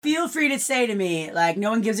Feel free to say to me, like, no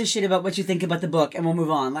one gives a shit about what you think about the book, and we'll move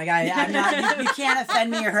on. Like, I'm not, you can't offend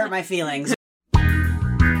me or hurt my feelings.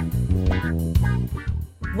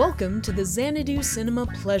 Welcome to the Xanadu Cinema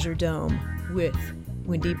Pleasure Dome with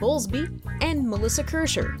Wendy Bowlesby and Melissa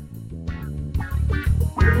Kirscher.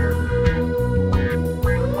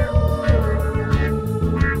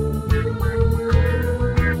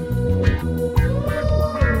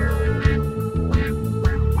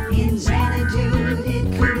 In Xanadu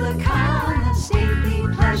did Kubla Khan a stately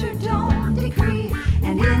pleasure dome decree,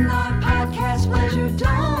 and in our podcast Pleasure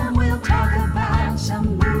Dome we'll talk about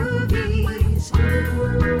some movies.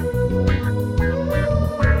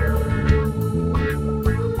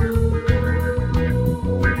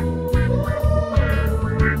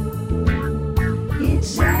 It's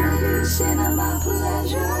Xanadu Cinema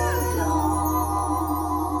Pleasure Dome.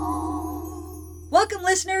 Welcome,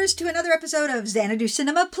 listeners, to another episode of Xanadu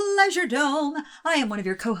Cinema Pleasure Dome. I am one of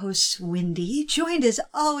your co-hosts, Wendy, joined as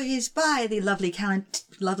always by the lovely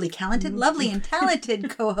and talented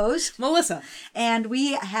co-host, Melissa. And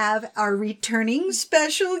we have our returning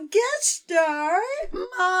special guest star,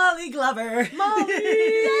 Molly Glover. Molly!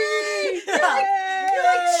 Yay! You're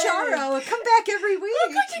like Charo. Come back every week.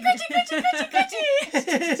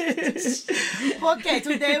 Okay,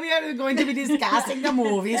 today we are going to be discussing the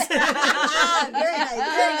movies. Very nice,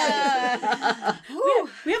 very nice.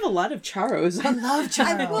 We have a lot of Charos. I love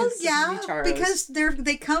Charles. Well, yeah, Charos. because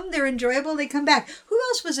they're enjoyable, they come back. Who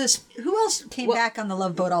else came back on the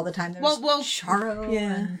Love Boat all the time? There was Charo.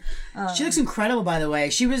 Yeah. She looks incredible, by the way.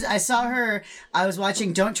 I saw her, I was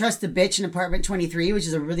watching Don't Trust the Bitch in Apartment 23, which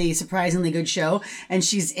is a really surprisingly good show, and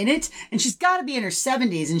she's in it, and she's got to be in her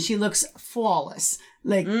 70s, and she looks flawless.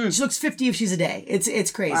 Like, she looks 50 if she's a day.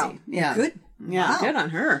 It's crazy. Wow. Yeah. Good. Yeah. Wow. Good on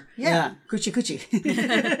her. Yeah. Coochie.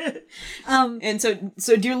 And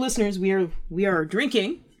so dear listeners, we are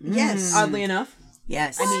drinking. Yes. Oddly enough.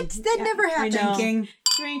 Yes. What? That never happened. know.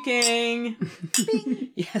 Drinking.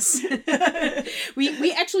 Yes.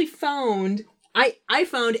 we actually found, I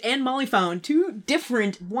found and Molly found 2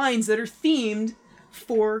 different wines that are themed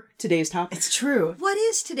for today's topic. It's true. What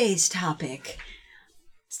is today's topic?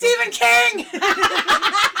 Stephen King!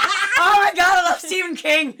 Oh my god, I love Stephen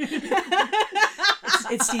King!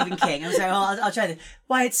 It's Stephen King. I'm sorry, I'll try this.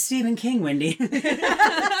 Why, it's Stephen King, Wendy. That's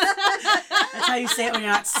how you say it when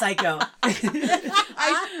you're not psycho.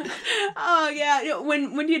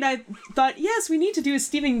 When Wendy and I thought, yes, we need to do a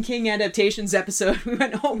Stephen King adaptations episode, we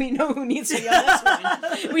went, oh, we know who needs to be on this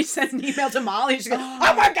one. We sent an email to Molly. She goes,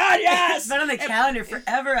 oh my god, yes! It's been on the calendar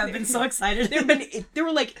forever. I've been so excited. There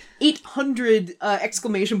were like 800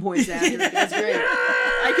 exclamation points after it. It was great.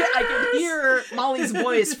 I could hear Molly's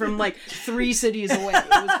voice from like 3 cities away.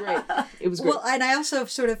 It was great. Well, and I also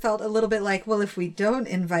sort of felt a little bit like, well, if we don't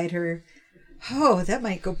invite her, that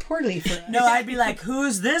might go poorly for us. No, I'd be like,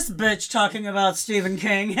 who's this bitch talking about Stephen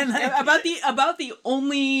King? And like, about the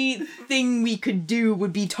only thing we could do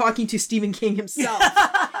would be talking to Stephen King himself.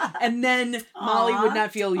 And then Molly would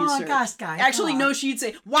not feel usurped. Oh, gosh, guys. Actually, no, she'd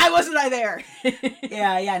say, why wasn't I there?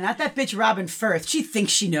 Yeah, not that bitch Robin Firth. She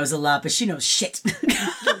thinks she knows a lot, but she knows shit.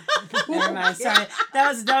 Never mind, sorry. That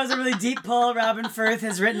was a really deep pull. Robin Firth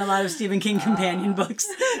has written a lot of Stephen King companion books.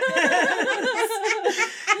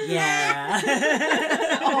 Yeah.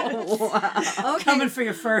 Oh, wow. Okay. Coming for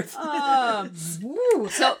your Firth.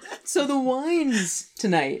 So the wines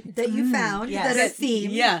tonight That you found yes. that are themed.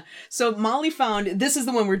 Yeah. So Molly found, this is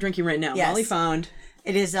the one we're drinking right now. Yes. Molly found.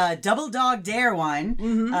 It is a Double Dog Dare wine,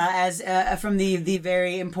 as from the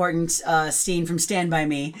very important scene from Stand By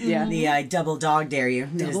Me. Yeah. The I Double Dog Dare You.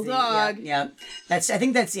 Double dog. Yeah. Is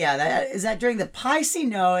that during the pie scene?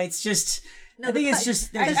 No, it's just. No, I think the it's pie-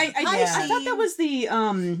 just. I thought that was the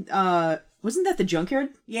wasn't that the junkyard?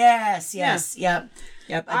 Yes. Yep.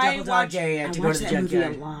 A Double Dog Dare You to go to the that movie a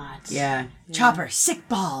junkyard. lot. Yeah. Chopper, sick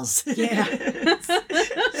balls. Yeah.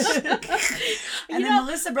 And then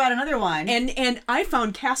Melissa brought another wine. And I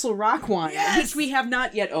found Castle Rock wine, which we have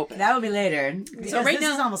not yet opened. That will be later. So right this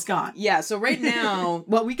now- is almost gone. Yeah, so right now,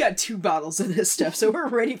 well, we got 2 bottles of this stuff, so we're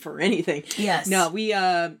ready for anything. Yes. No, we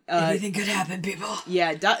Anything could happen, people.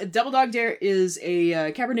 yeah, Double Dog Dare is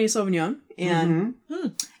a Cabernet Sauvignon, and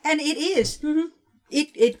And it is.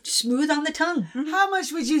 It's smooth on the tongue. How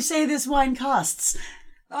much would you say this wine costs?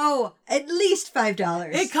 Oh, at least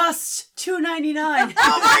 $5. It costs $2.99.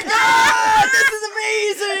 oh my god, this is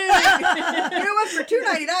amazing! You know what? For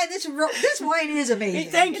 $2.99, this wine is amazing.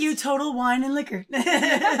 Thank you, Total Wine and Liquor.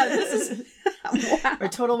 This is Wow. or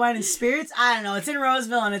Total Wine and Spirits. I don't know. It's in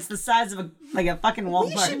Roseville and it's the size of a fucking We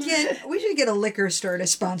Walmart. should get a liquor store to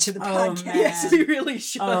sponsor the Oh, podcast. man. Yes, we really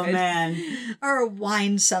should. Oh man. Or a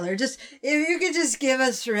wine cellar. Just if you could just give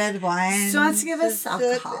us red wine. So let's give us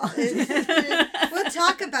alcohol. We'll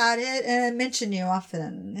talk about it and mention you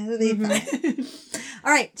often. It'll be fun.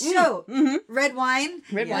 All right, so red wine,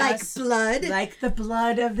 Red wine. like Yes. blood. Like the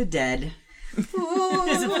blood of the dead. Ooh.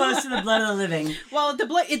 As opposed to the blood of the living. Well, the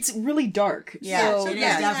blood, it's really dark. Yeah, So, it is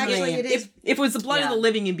yeah, definitely- actually, it is. If it was the blood Yeah. of the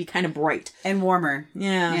living, it'd be kind of bright. And warmer.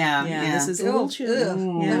 Yeah. Yeah. This is a Ew, little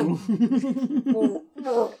chill. ew.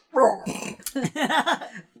 Yeah.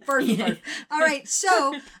 Barf. All right,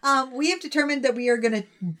 so we have determined that we are going to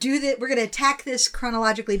do that. We're going to attack this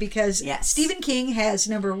chronologically because Yes. Stephen King has,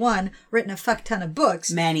 number one, written a fuck ton of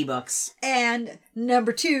books, Many books. and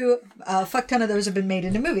number two, a fuck ton of those have been made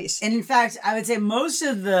into movies. And in fact, I would say most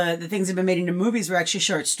of the things that have been made into movies were actually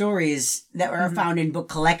short stories that are found in book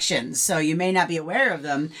collections. So you may not be aware of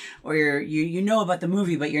them, or you know about the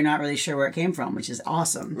movie, but you're not really sure where it came from, which is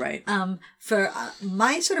awesome. Right. For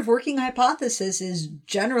my sort of working hypothesis is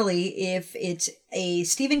generally if it's a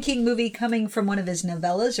Stephen King movie coming from one of his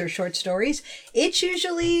novellas or short stories, it's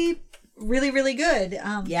usually really, really good.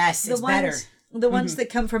 Yes, it's better. The ones that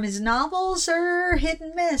come from his novels are hit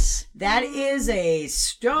and miss. That is a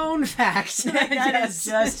stone fact. Yes.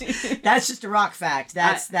 That's just a rock fact.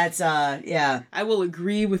 Yeah. I will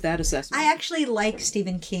agree with that assessment. I actually like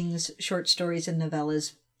Stephen King's short stories and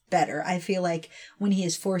novellas better. I feel like when he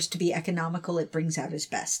is forced to be economical, it brings out his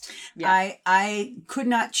best. Yeah. I could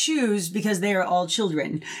not choose because they are all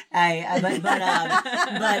children. But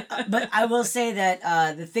I will say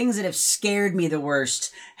that the things that have scared me the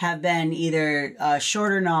worst have been either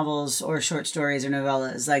shorter novels or short stories or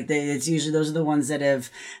novellas. It's usually those are the ones that have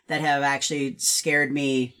actually scared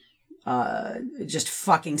me just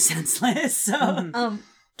fucking senseless. So.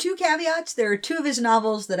 Two caveats. There are two of his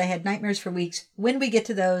novels that I had nightmares for weeks. When we get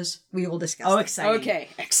to those, we will discuss Oh, them. exciting. Okay,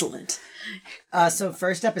 excellent. So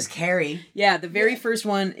first up is Carrie. Yeah, the very first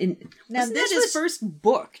one. Now, Wasn't this that his was- first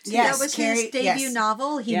book? Too? Yes, That was Carrie- his debut yes.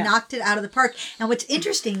 novel. He Yeah. knocked it out of the park. And what's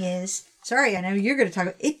interesting is, sorry, I know you're going to talk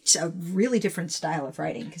about, it's a really different style of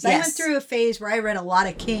writing. Because I went Yes. through a phase where I read a lot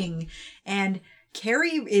of King, and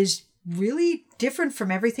Carrie is really different from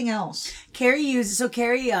everything else.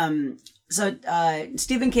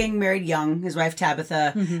 Stephen King married young, his wife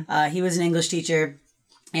Tabitha. He was an English teacher,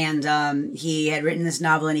 and he had written this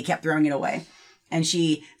novel, and he kept throwing it away. And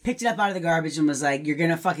she picked it up out of the garbage and was like, "You're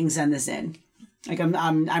gonna fucking send this in. Like,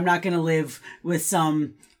 I'm not gonna live with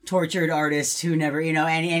some tortured artist who never,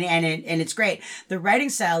 and it's great. The writing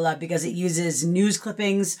style I love because it uses news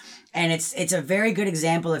clippings, and it's a very good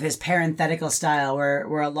example of his parenthetical style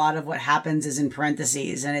where a lot of what happens is in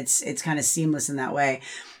parentheses, and it's kind of seamless in that way.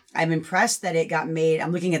 I'm impressed that it got made.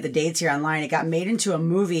 I'm looking at the dates here online. It got made into a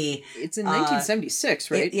movie. It's in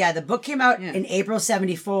 1976, right? The book came out in April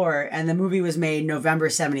 74, and the movie was made November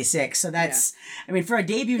 76. So that's, I mean, for a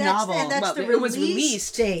debut novel. And that's the it was release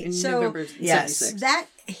released date. in So November yes. 76. that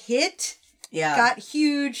hit Yeah. got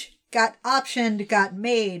huge, got optioned, got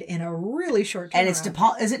made in a really short time. And it's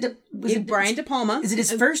was it Brian De Palma. Is it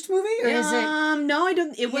his first movie, or is it? No, I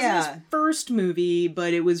don't. It wasn't Yeah. his first movie,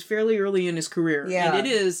 but it was fairly early in his career. Yeah. And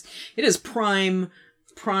it is prime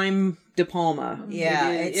De Palma. Yeah,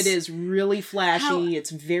 it is really flashy.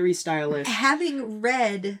 It's very stylish. Having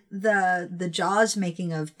read the Jaws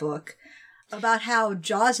making of book about how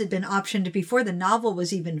Jaws had been optioned before the novel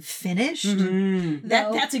was even finished.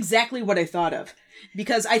 That's exactly what I thought of,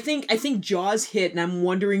 because I think Jaws hit, and I'm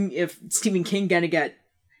wondering if Stephen King gonna get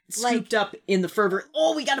scooped up in the fervor.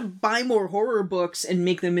 Oh, we gotta buy more horror books and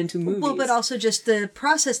make them into movies. Well, but also just the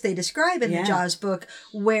process they describe in the Jaws book,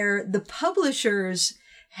 where the publishers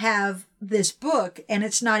have this book and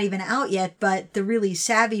it's not even out yet, but the really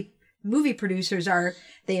savvy movie producers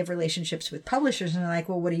they have relationships with publishers, and they're like,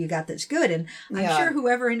 well, what do you got that's good? And I'm sure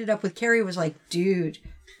whoever ended up with Carrie was like, dude,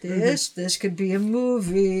 this could be a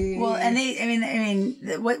movie. Well, and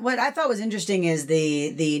what I thought was interesting is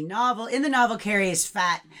the novel. In the novel, Carrie is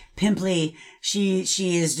fat, pimply. She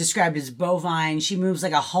is described as bovine. She moves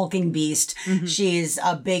like a hulking beast. She's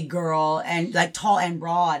a big girl and like tall and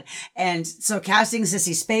broad. And so casting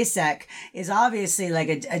Sissy Spacek is obviously like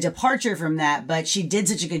a departure from that, but she did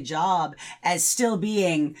such a good job as still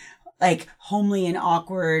being like homely and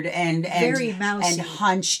awkward and very mousy and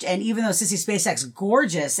hunched. And even though Sissy Spacek's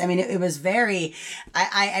gorgeous, I mean, it was very,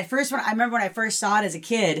 I at first, I remember when I first saw it as a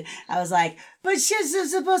kid, I was like, but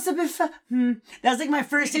she's supposed to be. That was like my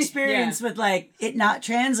first experience with like it not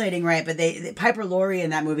translating right. But Piper Laurie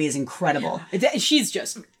in that movie is incredible. She's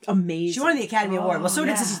just amazing. She won the Academy Award. Well, so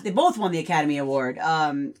did they both won the Academy Award.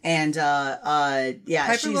 Piper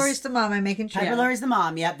Laurie's the mom. I'm making sure. Piper Laurie's the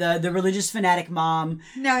mom. Yep, the religious fanatic mom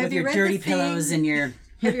Now, with your dirty pillows and your.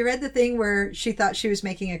 Have you read the thing where she thought she was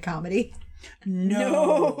making a comedy?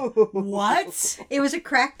 No. What? It was a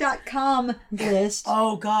crack.com list.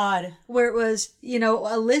 Oh, God. Where it was,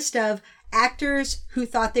 a list of actors who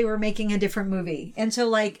thought they were making a different movie. And so,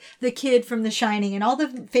 like, the kid from The Shining and all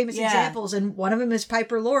the famous examples. And one of them is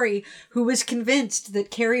Piper Laurie, who was convinced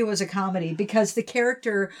that Carrie was a comedy because the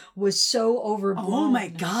character was so overblown. Oh, my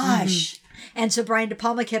gosh. And so Brian De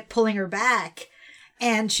Palma kept pulling her back.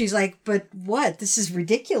 And she's like, but what? This is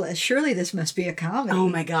ridiculous. Surely this must be a comedy. Oh,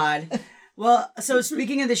 my God. Well, so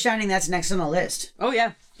speaking of The Shining, that's next on the list. Oh,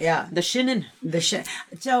 yeah. Yeah. The Shinin.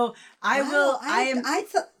 So I will. I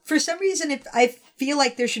thought for some reason I feel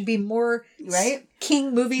like there should be more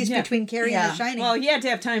King movies between Carrie and The Shining. Well, he had to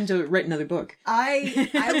have time to write another book. I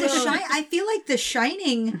feel like The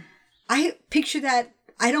Shining. I picture that.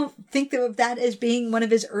 I don't think of that as being one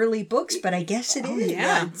of his early books, but I guess it is.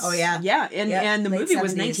 Yeah. Oh yeah. Yeah, and the Late movie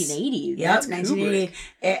was 70s. 1980. Yep, That's 1980.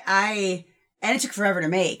 Kubrick. And it took forever to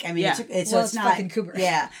make. I mean, it's not fucking Kubrick.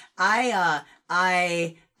 Yeah, I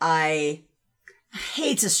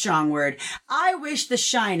hate's a strong word. I wish the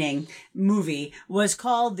Shining movie was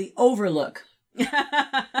called The Overlook.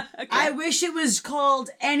 I wish it was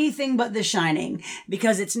called anything but The Shining,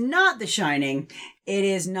 because it's not The Shining. It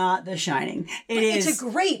is not The Shining. It's a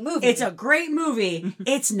great movie. It's a great movie.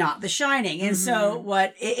 It's not The Shining. And so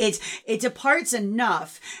what it departs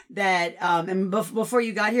enough that, and before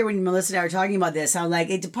you got here when Melissa and I were talking about this, I'm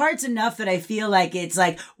like, it departs enough that I feel like it's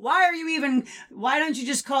like, why don't you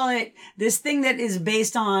just call it this thing that is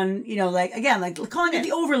based on, like calling it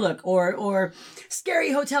The Overlook or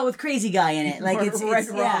Scary Hotel with Crazy Guy in it. Like it's Red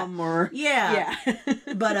Rum or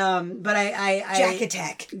but I Jack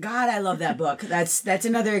Attack. God, I love that book. That's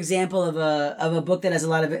another example of a book that has a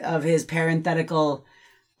lot of his parenthetical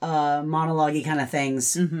monologue-y kind of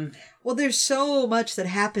things. Mm-hmm. Well, there's so much that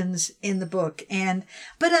happens in the book,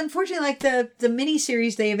 but unfortunately, like the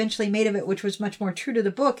miniseries they eventually made of it, which was much more true to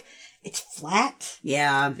the book, it's flat.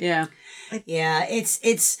 Yeah. Yeah,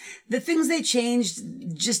 it's the things they changed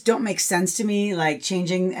just don't make sense to me. Like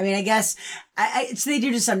changing, I mean, I guess they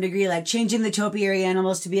do to some degree, like changing the topiary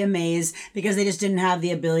animals to be a maze because they just didn't have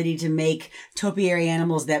the ability to make topiary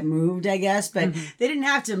animals that moved, I guess. But they didn't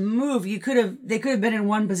have to move. They could have been in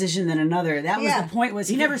one position then another. That was the point. Was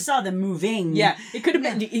he never saw them moving? Yeah, it could have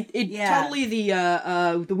been totally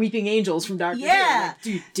the Weeping Angels from Doctor Who. Yeah,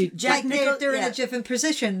 Dude, Jack they're in a different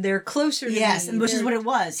position. They're closer to me. and which is what it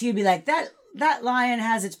was. He would be like, that lion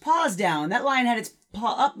has its paws down. That lion had its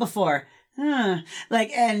paw up before.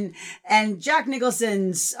 Like, and Jack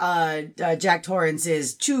Nicholson's Jack Torrance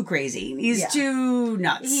is too crazy. He's too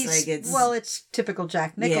nuts. It's typical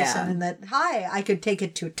Jack Nicholson in that, I could take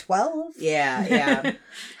it to 12. Yeah.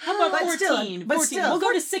 How about 14? But 14. still. We'll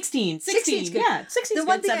go to 16. 16. Yeah, 16. The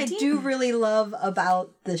one thing I do really love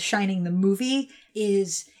about The Shining, the movie,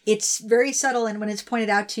 is it's very subtle, and when it's pointed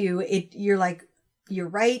out to you, you're like, you're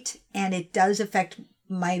right, and it does affect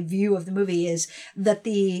my view of the movie, is that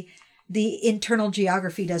the internal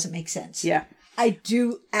geography doesn't make sense. Yeah. I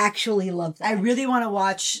do actually love that. I really want to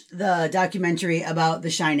watch the documentary about The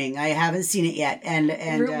Shining. I haven't seen it yet. And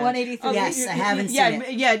Route 183. Yes, I haven't seen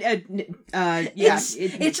it.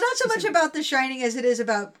 It's not so much about The Shining as it is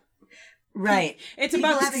about It's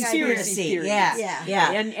about the conspiracy theory.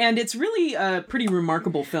 Yeah. And it's really a pretty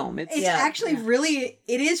remarkable film. It's actually really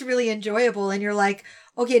enjoyable, and you're like,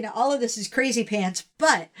 okay, now all of this is crazy pants,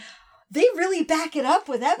 but they really back it up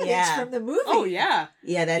with evidence from the movie. Oh yeah.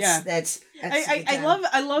 Yeah, that's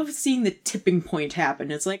I love seeing the tipping point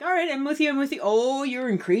happen. It's like, all right, I'm with you. Oh, you're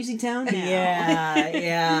in crazy town now.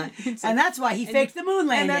 Yeah. And that's why he faked the moon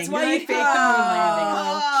landing. And that's why he faked the moon landing.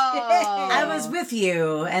 Okay. I was with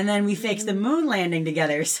you, and then we faked the moon landing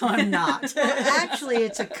together, so I'm not. Actually,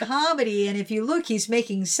 it's a comedy, and if you look, he's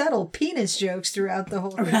making subtle penis jokes throughout the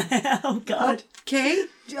whole thing. Oh, God. Okay.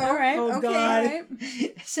 All right. Oh, okay. God. All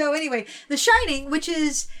right. So anyway, The Shining, which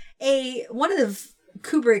is one of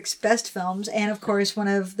Kubrick's best films, and of course one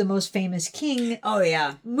of the most famous King Oh,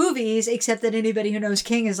 yeah. movies, except that anybody who knows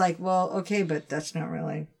King is like, well, okay, but that's not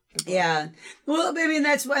really Yeah. Well, I mean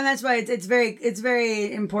that's why it's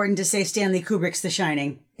very important to say Stanley Kubrick's The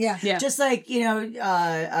Shining. Yeah. Just like,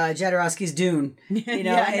 Jodorowsky's Dune.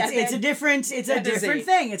 It's a different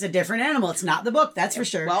thing. It's a different animal. It's not the book, that's for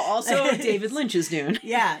sure. Well, also David Lynch's Dune.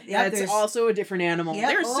 Yeah. That's also a different animal. Yep.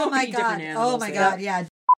 There's so many different animals. Oh my God, yeah.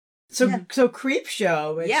 So Creep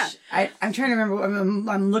Show, which I'm trying to remember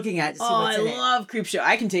what I'm looking at to see what's in it. I love Creep Show.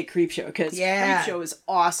 I can take Creep Show because Yeah. Creep Show is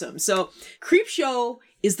awesome. So Creep Show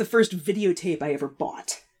is the first videotape I ever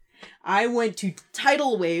bought. I went to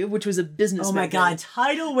Tidal Wave, which was a business Oh my magazine. God,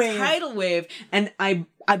 Tidal Wave. Tidal Wave, and I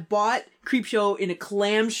bought Creep Show in a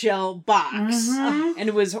clamshell box, and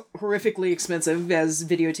it was horrifically expensive, as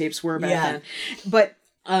videotapes were back then. But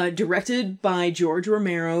directed by George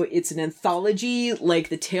Romero, it's an anthology like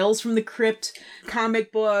the Tales from the Crypt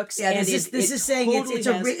comic books. Yeah, and this is saying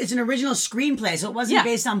it's an original screenplay, so it wasn't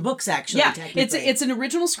based on books actually. Yeah, technically. it's an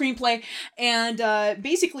original screenplay, and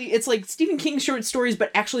basically it's like Stephen King's short stories,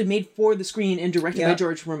 but actually made for the screen and directed by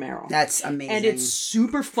George Romero. That's amazing, and it's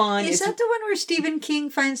super fun. Is that the one where Stephen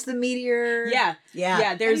King finds the meteor? Yeah.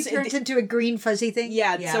 There's and he turns into a green fuzzy thing.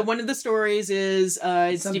 Yeah. So one of the stories is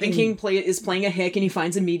Stephen King is playing a hick, and he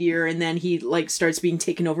finds a meteor, and then he starts being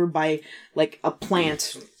taken over by a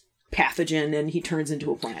plant pathogen, and he turns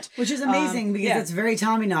into a plant, which is amazing because it's very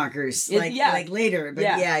Tommyknockers later, but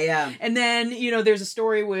yeah. And then there's a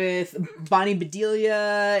story with Bonnie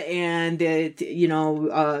Bedelia, and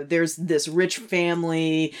there's this rich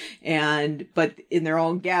family, and they're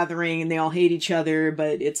all gathering, and they all hate each other,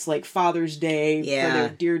 but it's like Father's Day for their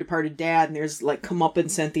dear departed dad, and there's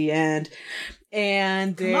comeuppance at the end.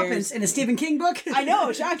 And comeuppance in a Stephen King book? I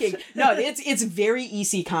know, shocking. No, it's very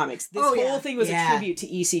EC Comics. This whole thing was a tribute to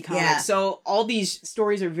EC Comics. Yeah. So all these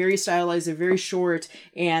stories are very stylized, they're very short,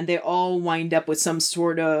 and they all wind up with some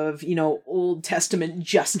sort of, Old Testament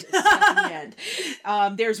justice at the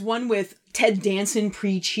end. There's one with Ted Danson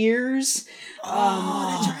pre-Cheers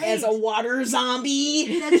as a water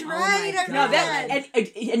zombie. That's right. I remember that.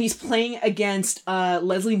 And he's playing against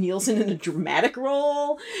Leslie Nielsen in a dramatic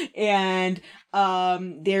role, and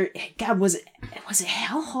was it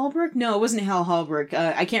Hal Holbrook? No, it wasn't Hal Holbrook.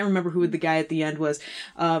 I can't remember who the guy at the end was.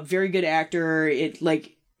 Very good actor.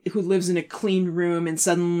 Who lives in a clean room, and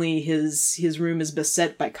suddenly his room is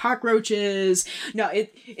beset by cockroaches. No,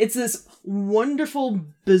 it's this wonderful,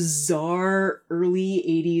 bizarre early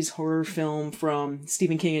 80s horror film from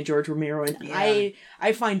Stephen King and George Romero, and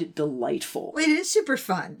I find it delightful. It is super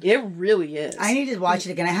fun. It really is. I need to watch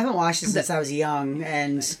it again. I haven't watched it since I was young,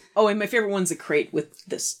 and my favorite one's The Crate with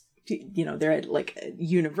this. They're at a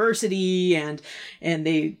university, and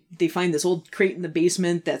they find this old crate in the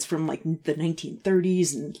basement that's from the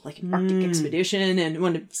 1930s and an Arctic expedition, and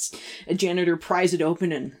when a janitor pries it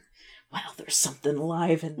open, and there's something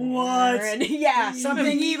alive in there. What? And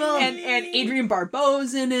something evil. And Adrienne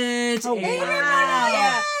Barbeau's in it. Oh,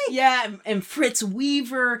 wow. Yeah, and Fritz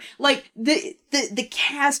Weaver. The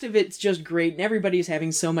cast of it's just great, and everybody's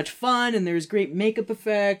having so much fun, and there's great makeup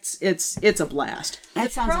effects. It's a blast.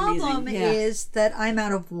 That sounds amazing. The problem is that I'm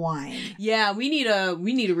out of wine. Yeah, we need a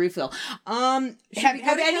refill. Have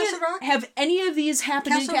any of these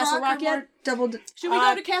happened in Castle Rock yet? Should we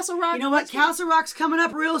go to Castle Rock? You know what? Castle Rock's coming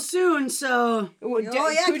up real soon, so...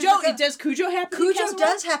 Cujo? Does Cujo happen in Castle Rock? Cujo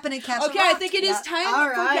does happen in Castle Rock. Okay, I think it is time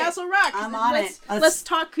for Castle Rock. I'm on it. Let's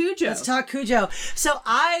talk Cujo. Let's talk Cujo. So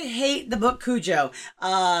I hate the book Cujo.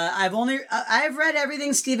 I've read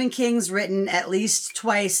everything Stephen King's written at least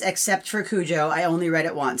twice, except for Cujo. I only read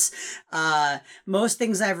it once. Most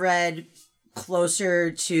things I've read closer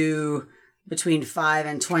to between 5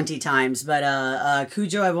 and 20 times, but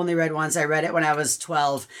Cujo I've only read once. I read it when I was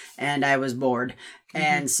 12 and I was bored.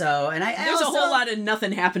 And so, and there's a whole lot of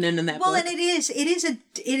nothing happening in that book. Well, and it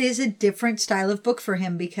is a different style of book for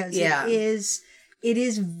him because it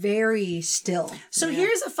is very still. So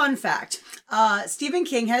here's a fun fact. Stephen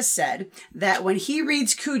King has said that when he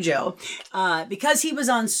reads Cujo, because he was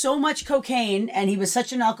on so much cocaine and he was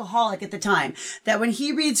such an alcoholic at the time, that when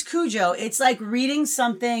he reads Cujo, it's like reading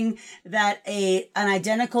something that an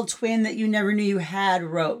identical twin that you never knew you had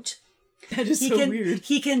wrote. That is weird.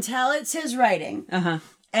 He can tell it's his writing,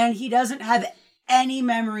 and he doesn't have any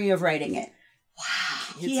memory of writing it. Wow.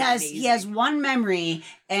 He has one memory,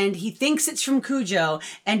 and he thinks it's from Cujo,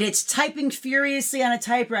 and it's typing furiously on a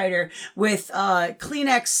typewriter with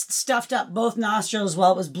Kleenex stuffed up both nostrils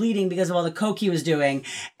while it was bleeding because of all the coke he was doing,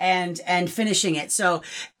 and finishing it. So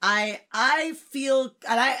I feel,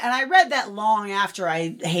 and I read that long after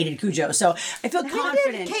I hated Cujo, so I feel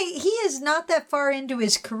confident. He is not that far into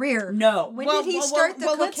his career. No. When did he start the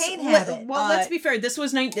cocaine habit? Well, let's be fair. This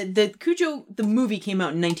was the Cujo. The movie came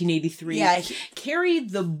out in 1983. Yeah. Carrie,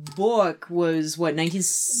 the book was what,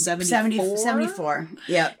 1974? 74.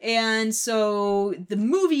 Yeah. And so the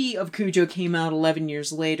movie of Cujo came out 11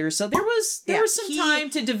 years later. So there was some time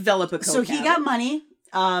to develop a coke So he habit. got money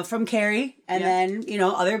from Carrie, and then, you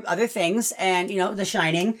know, other things, and, you know, The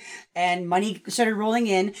Shining, and money started rolling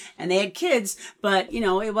in, and they had kids, but, you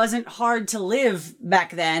know, it wasn't hard to live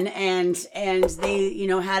back then, and they, you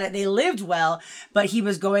know, they lived well, but he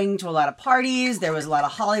was going to a lot of parties, there was a lot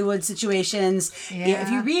of Hollywood situations. Yeah.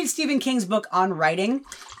 If you read Stephen King's book on writing,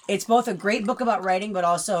 it's both a great book about writing, but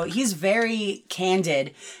also he's very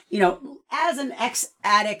candid, you know, as an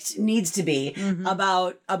ex-addict needs to be,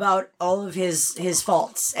 about all of his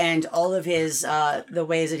faults and all of his the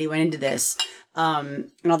ways that he went into this, and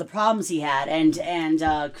all the problems he had, and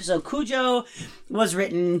so Cujo was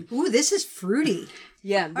written. Ooh, this is fruity.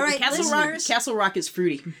 Yeah. All right, listeners. Castle Rock is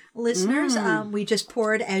fruity. Listeners, we just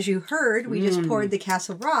poured, as you heard, just poured the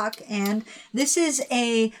Castle Rock, and this is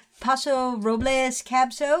a Paso Robles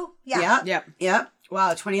Cabso. Yep.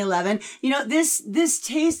 Wow, 2011. You know, this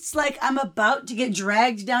tastes like I'm about to get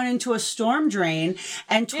dragged down into a storm drain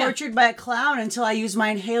and tortured by a clown until I use my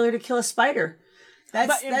inhaler to kill a spider.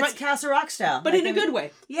 That's Castle Rock style. But in a good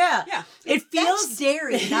way. Yeah. Yeah. It feels... That's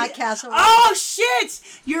Derry, not Castle Rock. Oh, shit!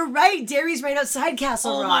 You're right. Derry's right outside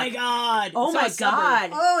Castle Rock. Oh, my God. Oh, my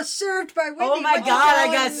God. Oh, served by Wendy. Oh, my God. I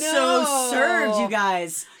got no. so served, you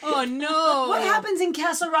guys. Oh, no. What happens in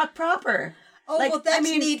Castle Rock proper? Oh, well, that's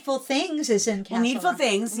Needful Things is in Castle Needful Rock.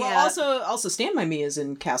 Things, Well, yeah. also Stand By Me is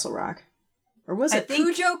in Castle Rock. Or was it?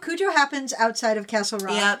 Cujo happens outside of Castle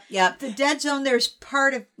Rock. Yep. The Dead Zone, there's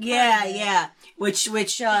part of... Yeah. Which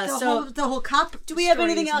the whole cop... Do we have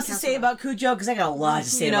anything else to say about Cujo? Because I got a lot to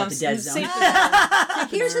say about the Dead Zone.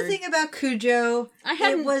 Here's the thing about Cujo.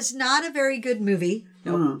 It was not a very good movie.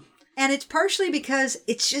 No. And it's partially because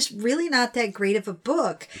it's just really not that great of a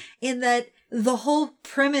book, in that the whole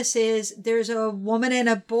premise is there's a woman and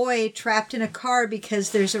a boy trapped in a car because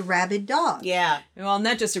there's a rabid dog. Yeah. Well,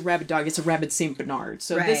 not just a rabid dog, it's a rabid St. Bernard.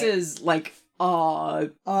 So this is like a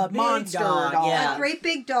monster dog. Yeah. A great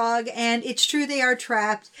big dog, and it's true they are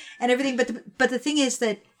trapped and everything, but the thing is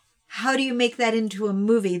that how do you make that into a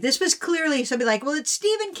movie? This was clearly somebody like, well, it's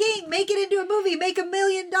Stephen King. Make it into a movie. Make $1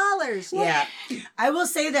 million. Yeah. I will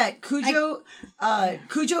say that Cujo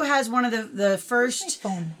has one of the first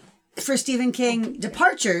for Stephen King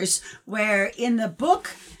departures where in the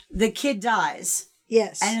book the kid dies.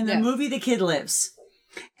 Yes. And in the movie the kid lives.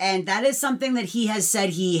 And that is something that he has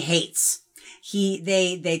said he hates.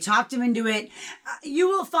 They talked him into it. You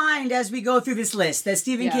will find as we go through this list that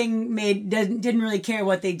Stephen King didn't really care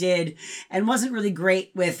what they did and wasn't really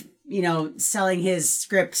great with, you know, selling his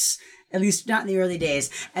scripts, at least not in the early days.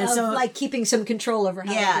 And so like keeping some control over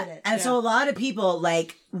how he did it. And so a lot of people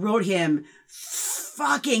like wrote him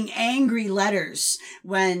fucking angry letters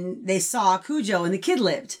when they saw Cujo and the kid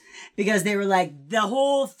lived. Because they were like, the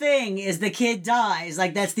whole thing is the kid dies.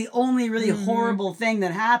 Like, that's the only really horrible thing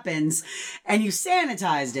that happens. And you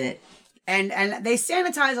sanitized it. And they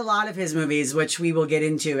sanitize a lot of his movies, which we will get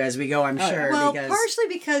into as we go, I'm sure. Well, partially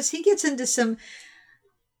because he gets into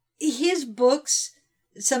his books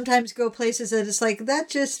sometimes go places that it's like, that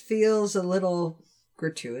just feels a little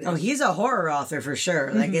gratuitous. Oh, he's a horror author for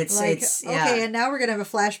sure. Like, it's okay, and now we're going to have a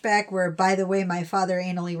flashback where, by the way, my father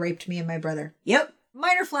anally raped me and my brother. Yep.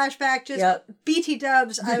 Minor flashback, just BT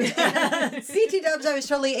dubs. I was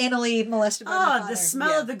totally anally molested by my father. The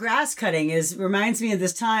smell of the grass cutting reminds me of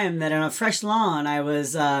this time that on a fresh lawn I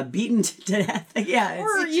was beaten to death.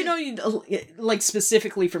 Like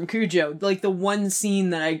specifically from Cujo, like the one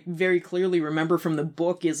scene that I very clearly remember from the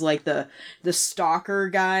book is like the stalker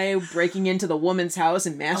guy breaking into the woman's house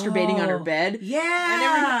and masturbating on her bed. Yeah.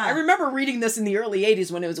 And I remember reading this in the early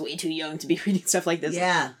 80s when I was way too young to be reading stuff like this.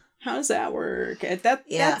 Yeah. How does that work?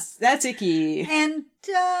 That's icky. And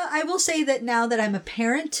I will say that now that I'm a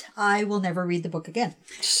parent, I will never read the book again.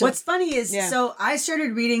 So, what's funny is, so I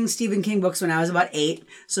started reading Stephen King books when I was about 8,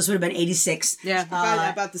 so this would have been 86.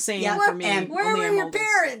 Yeah, about the same for me. And where were your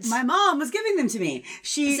parents? My mom was giving them to me.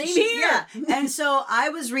 Same here. Yeah. And so I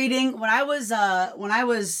was reading when I was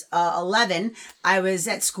 11. I was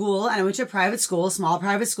at school and I went to a private school, small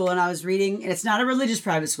private school, and I was reading. And it's not a religious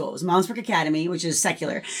private school. It was Monmouth Academy, which is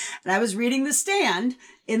secular. And I was reading The Stand.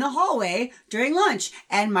 in the hallway during lunch,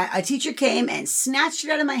 and a teacher came and snatched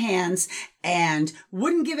it out of my hands and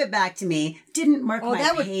wouldn't give it back to me. Didn't mark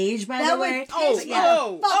my page, by the way.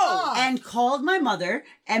 And called my mother,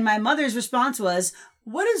 and my mother's response was,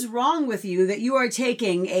 "What is wrong with you that you are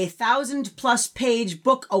taking a 1,000+ page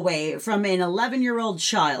book away from an 11-year-old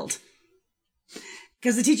child?"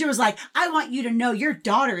 Because the teacher was like, "I want you to know your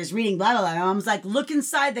daughter is reading blah, blah, blah." My mom's like, "Look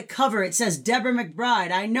inside the cover. It says Deborah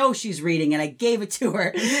McBride. I know she's reading." And I gave it to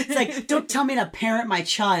her. It's like, don't tell me to parent my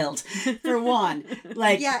child, for one.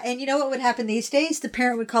 Like, yeah, and you know what would happen these days? The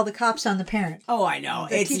parent would call the cops on the parent. Oh, I know.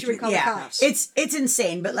 The teacher would call the cops. It's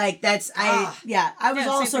insane, but like I was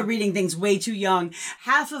also reading things way too young.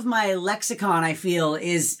 Half of my lexicon, I feel,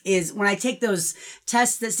 is when I take those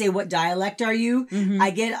tests that say what dialect are you, I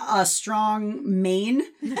get a strong Maine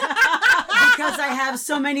because I have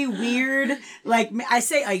so many weird, like, I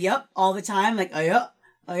say yup all the time, like yup.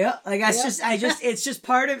 Oh yeah, like it's just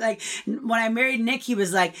part of, like, when I married Nick, he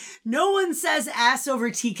was like, "No one says ass over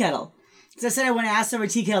tea kettle." Because I said I want to ass over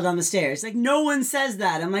tea kettle down the stairs. Like, no one says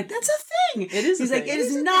that. I'm like, that's a thing. It is. He's like, it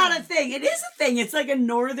is not a thing. It is a thing. It's like a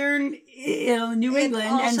northern, New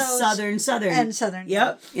England and southern. And southern.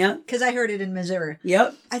 Yep. Because I heard it in Missouri.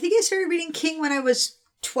 Yep. I think I started reading King when I was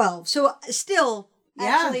 12. So still,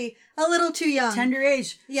 actually, a little too young. Tender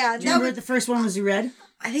age. Yeah. Do you remember what the first one was you read?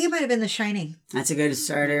 I think it might have been The Shining. That's a good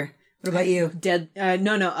starter. What about you?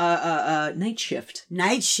 Night Shift.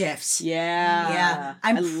 Night Shifts. Yeah.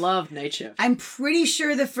 I love Night Shift. I'm pretty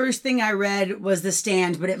sure the first thing I read was The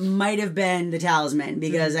Stand, but it might have been The Talisman,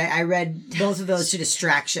 because I read both of those to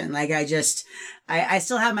distraction. Like, I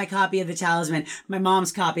still have my copy of The Talisman, my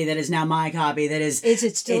mom's copy that is now my copy that is... Is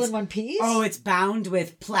it still in one piece? Oh, it's bound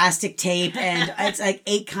with plastic tape, and it's like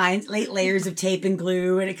 8 layers of tape and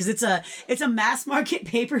glue, and because it's a mass market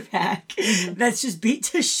paperback that's just beat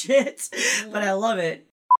to shit, but I love it.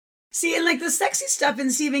 See, and like the sexy stuff in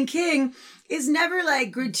Stephen King is never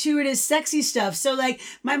like gratuitous sexy stuff. So like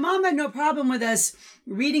my mom had no problem with us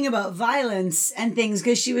reading about violence and things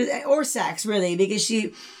because she was, or sex really, because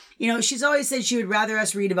she... You know, she's always said she would rather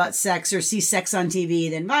us read about sex or see sex on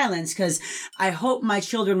TV than violence, because I hope my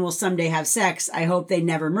children will someday have sex. I hope they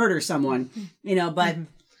never murder someone, you know, but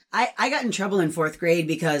I got in trouble in 4th grade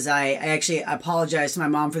because I actually apologized to my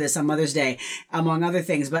mom for this on Mother's Day, among other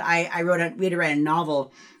things. But we had to write a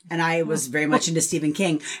novel, and I was very much into Stephen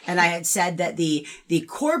King. And I had said that the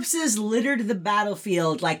corpses littered the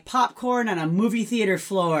battlefield like popcorn on a movie theater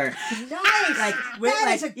floor. Nice!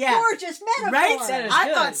 That is a gorgeous metaphor. Right?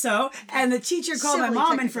 I thought so. And the teacher called my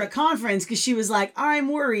mom in for a conference because she was like, "I'm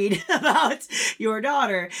worried about your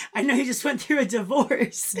daughter. I know you just went through a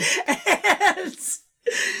divorce." And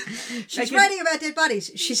she's writing about dead bodies.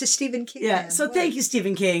 She's a Stephen King fan. So thank you,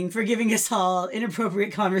 Stephen King, for giving us all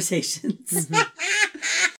inappropriate conversations.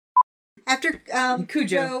 After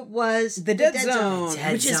Cujo was The Dead Zone,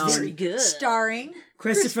 which is very good. Starring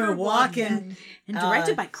Christopher Walken. And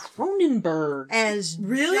directed by Cronenberg. As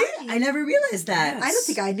really? Johnny. I never realized that. I don't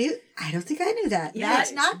think I knew that. Yeah.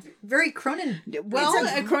 That's not very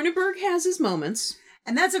Cronenberg has his moments.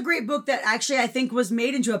 And that's a great book that actually I think was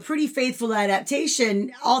made into a pretty faithful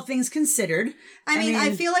adaptation, all things considered. I mean,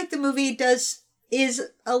 I feel like the movie is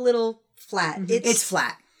a little flat. It's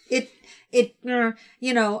flat.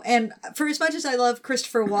 You know, and for as much as I love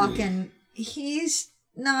Christopher Walken, he's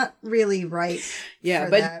not really right.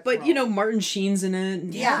 Yeah, but you know, Martin Sheen's in it.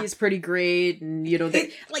 And he's pretty great, and you know,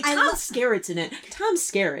 Tom Skerritt's in it. Tom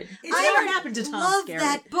Skerritt. Whatever happened to Tom Skerritt?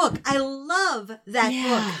 That book. I love that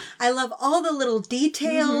book. I love all the little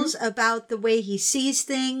details about the way he sees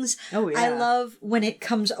things. Oh yeah. I love when it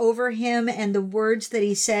comes over him and the words that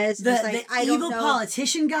he says. The evil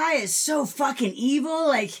politician guy is so fucking evil.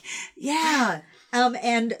 Like, yeah.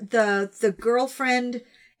 And the girlfriend.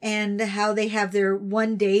 And how they have their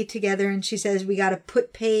one day together, and she says, "We got to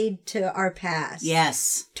put paid to our past."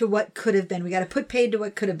 Yes, to what could have been. We got to put paid to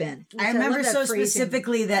what could have been. I remember so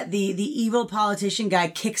specifically that the evil politician guy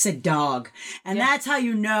kicks a dog, and that's how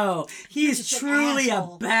you know he's truly a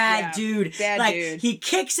bad dude. Bad dude. He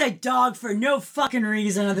kicks a dog for no fucking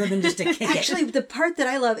reason other than just to kick it. Actually, the part that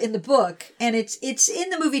I love in the book, and it's in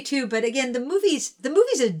the movie too, but again, the movie's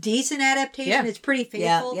a decent adaptation. Yeah. It's pretty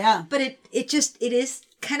faithful. Yeah. But it is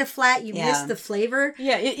kind of flat. You miss the flavor.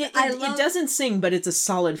 Yeah, it doesn't sing, but it's a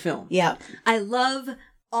solid film. Yeah. I love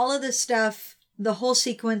all of the stuff, the whole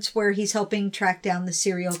sequence where he's helping track down the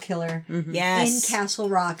serial killer Yes. in Castle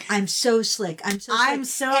Rock. I'm so slick. I'm so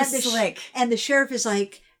slick. And the sheriff is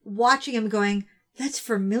like watching him going, That's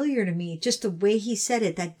familiar to me. Just the way he said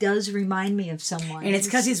it, that does remind me of someone. And it's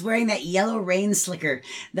because he's wearing that yellow rain slicker.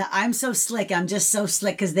 The I'm so slick, I'm just so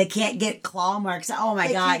slick because they can't get claw marks. Oh my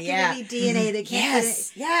they God, can't yeah. get any DNA. They can't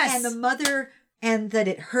Yes, get it. yes. And the mother, and that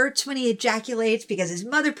it hurts when he ejaculates because his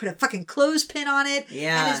mother put a fucking clothespin on it.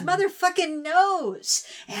 Yeah. And his mother fucking knows.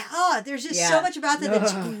 And, there's just so much about that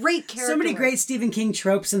that's great character. So many work. great Stephen King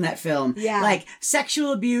tropes in that film. Yeah. Like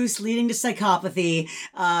sexual abuse leading to psychopathy,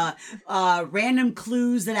 random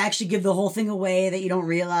clues that actually give the whole thing away that you don't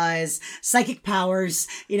realize, psychic powers,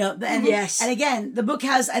 and, Yes. And again, the book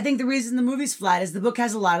has, I think the reason the movie's flat is the book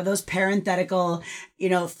has a lot of those parenthetical,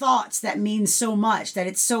 thoughts that mean so much that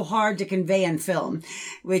it's so hard to convey in film,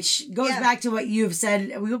 which goes back to what you've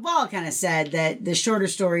said. We've all kind of said that the shorter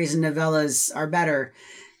stories and novellas are better.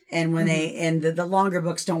 And when the longer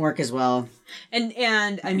books don't work as well.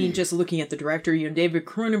 And I mean, just looking at the director, David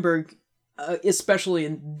Cronenberg, especially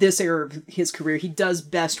in this era of his career, he does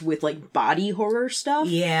best with like body horror stuff.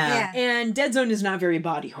 Yeah. And Dead Zone is not very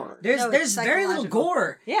body horror. There's very little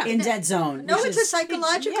gore in Dead Zone. No, which it's a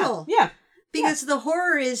psychological. Yeah. Because the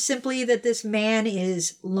horror is simply that this man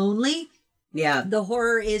is lonely. Yeah. The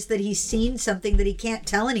horror is that he's seen something that he can't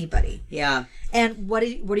tell anybody. Yeah. And what are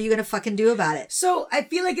you going to fucking do about it? So I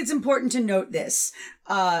feel like it's important to note this.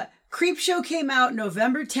 Creepshow came out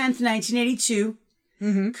November 10th, 1982.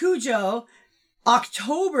 Mm-hmm. Cujo, August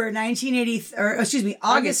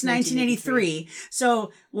 1983.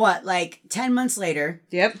 So what, like 10 months later?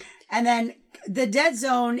 Yep. And then The Dead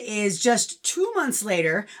Zone is just 2 months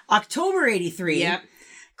later, October 83. Yep.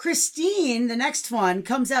 Christine, the next one,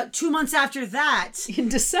 comes out 2 months after that. In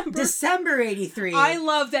December 83. I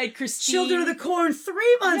love that Christine. Children of the Corn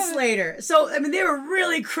 3 months later. So, I mean, they were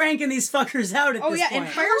really cranking these fuckers out at this point. And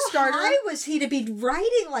How Firestarter. high was he to be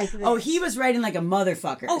writing like this? Oh, he was writing like a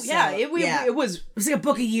motherfucker. Oh, yeah. It was. It was like a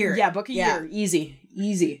book a year. Yeah, book a year. Easy.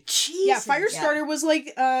 Jesus. Yeah, Firestarter was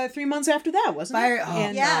like 3 months after that, wasn't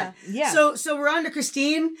it? Yeah. Yeah. So we're on to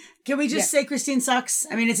Christine. Can we just say Christine sucks?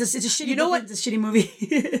 I mean, it's a shitty. You know book, what? It's a shitty movie.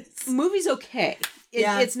 The movie's okay.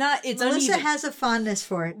 It's not. It's Melissa uneven. has a fondness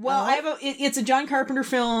for it. Well, it's a John Carpenter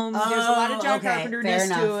film. There's a lot of John Carpenter-ness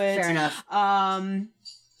to it. Fair enough.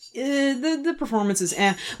 The performances,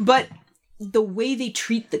 but the way they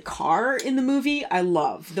treat the car in the movie, I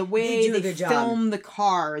love. The way they film the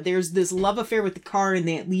car. There's this love affair with the car, and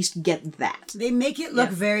they at least get that. They make it look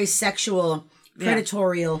very sexual,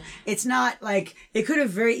 predatorial. It's not like it could have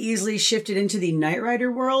very easily shifted into the Knight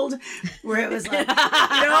Rider world, where it was like,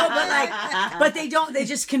 but they don't. They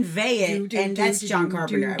just convey it, and that's John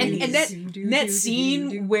Carpenter. I mean, And that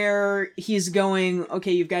scene where he's going,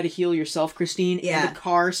 okay, you've got to heal yourself, Christine. Yeah. And the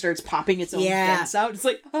car starts popping its own vents out. It's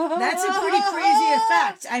like, that's a pretty crazy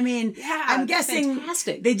effect. I mean, Yeah, I'm guessing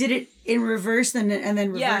fantastic. they did it in reverse and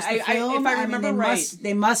then reverse the film. if I remember right.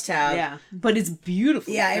 They must have. Yeah, but it's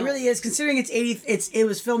beautiful. Yeah, it really is. Considering it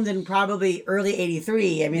was filmed in probably early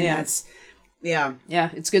 '83. I mean, that's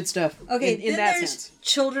it's good stuff. Okay, in then that there's sense.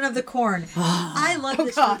 Children of the Corn. I love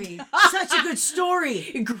this God. movie. such a good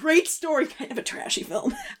story. Great story, kind of a trashy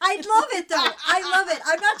film. I love it though. I love it.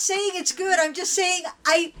 I'm not saying it's good. I'm just saying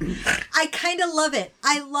I kind of love it.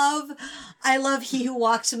 I love He Who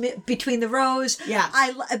Walks Between the Rows. Yeah.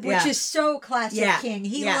 Which is so classic King.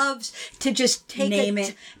 He loves to just take Name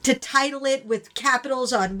it. to title it with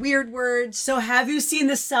capitals on weird words. So, have you seen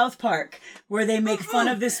the South Park where they make fun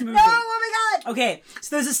of this movie? No, oh my God. Okay,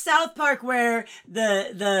 so there's a South Park where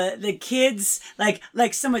the kids,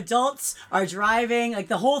 like some adults are driving, like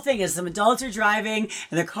the whole thing is some adults are driving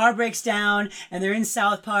and their car breaks down and they're in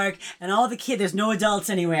South Park and all the kids, there's no adults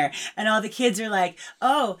anywhere, and all the kids are like,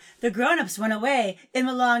 oh, the grown-ups went away in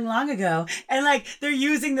the long ago, and like they're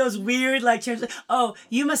using those weird like terms, like, oh,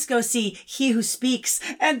 you must go see He Who Speaks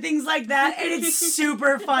and things like that, and it's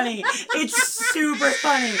super funny. It's super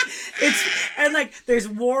funny. And like there's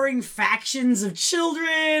warring factions of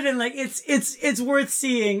children, and like it's worth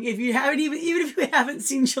seeing if you haven't even if you haven't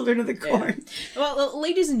seen Children of the Corn. Well,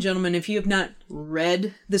 ladies and gentlemen, if you have not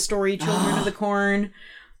read the story Children of the Corn,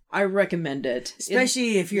 I recommend it.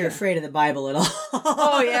 Especially if you're afraid of the Bible at all.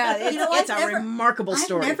 Oh yeah, it's a I've remarkable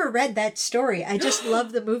story. I've never read that story. I just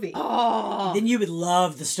love the movie. Then you would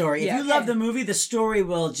love the story. If you love the movie, the story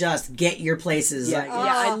will just get your places. Yeah, Like,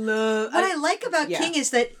 I love. What I like about King is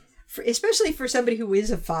that, especially for somebody who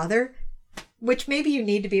is a father, which maybe you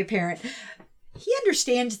need to be a parent, he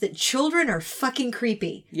understands that children are fucking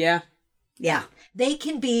creepy. Yeah. Yeah. They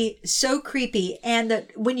can be so creepy, and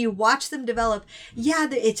that when you watch them develop,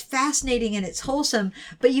 it's fascinating and it's wholesome,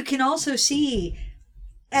 but you can also see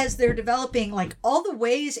as they're developing, like all the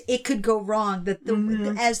ways it could go wrong, that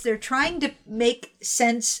as they're trying to make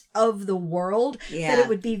sense of the world, that it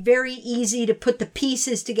would be very easy to put the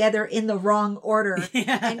pieces together in the wrong order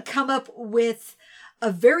and come up with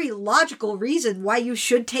a very logical reason why you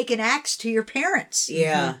should take an axe to your parents.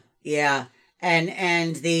 Yeah, yeah.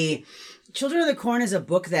 And the Children of the Corn is a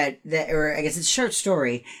book that or I guess it's a short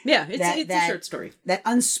story. Yeah, it's a short story. That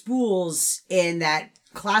unspools in that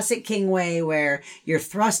classic King way where you're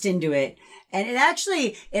thrust into it. And it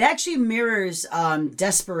actually mirrors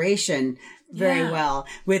Desperation very well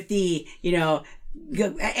with the,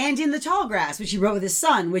 Andy in the Tall Grass, which he wrote with his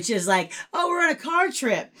son, which is like, oh, we're on a car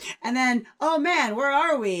trip. And then, oh man, where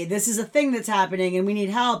are we? This is a thing that's happening and we need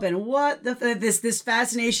help. And what this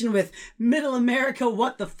fascination with middle America,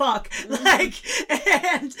 what the fuck?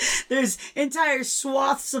 And there's entire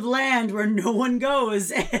swaths of land where no one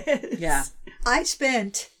goes. Yeah. I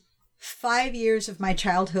spent 5 years of my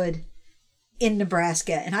childhood in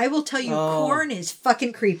Nebraska, and I will tell you, corn is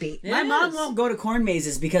fucking creepy. My mom won't go to corn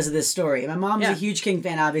mazes because of this story. My mom's a huge King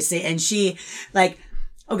fan, obviously, and she,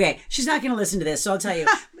 she's not going to listen to this, so I'll tell you.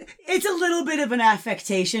 It's a little bit of an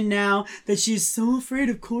affectation now that she's so afraid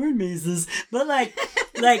of corn mazes, but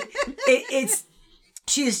it's...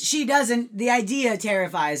 She doesn't, the idea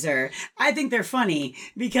terrifies her. I think they're funny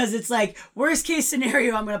because it's like, worst case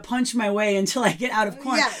scenario, I'm going to punch my way until I get out of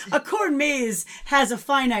corn. Yeah. A corn maze has a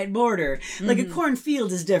finite border. Like a corn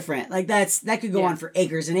field is different. Like that could go on for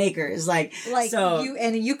acres and acres.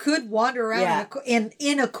 You could wander around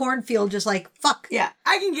in a cornfield just like, fuck. Yeah.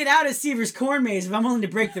 I can get out of Seaver's corn maze if I'm willing to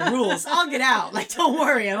break the rules. I'll get out. Like, don't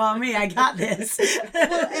worry about me. I got this.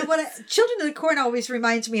 Children of the Corn always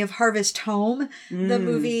reminds me of Harvest Home, the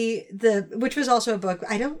movie, which was also a book.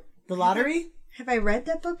 The Lottery? Have I read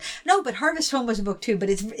that book? No, but Harvest Home was a book too, but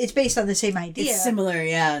it's based on the same idea. It's similar,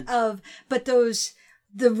 yeah. But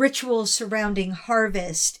the rituals surrounding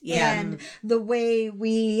harvest and the way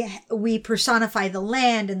we personify the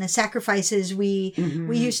land and the sacrifices we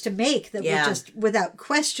used to make that were just without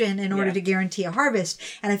question in order to guarantee a harvest.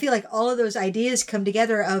 And I feel like all of those ideas come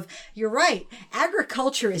together of, you're right,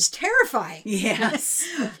 agriculture is terrifying. Yes.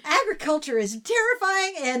 Agriculture is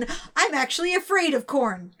terrifying, and I'm actually afraid of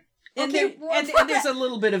corn. And, okay, and there's a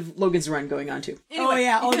little bit of Logan's Run going on too. Anyway. Oh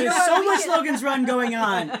yeah, there's so much Logan's Run going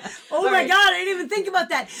on. Oh my God, I didn't even think about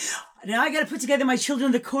that. Now I got to put together my Children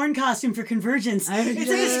of the Corn costume for Convergence. It's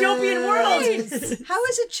a dystopian world. How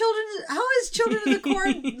is Children of the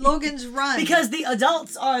Corn Logan's Run? Because the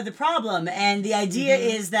adults are the problem, and the idea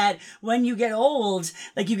is that when you get old,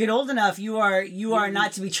 you get old enough, you are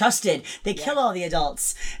not to be trusted. They kill all the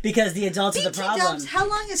adults because the adults are the problem. Dubs, how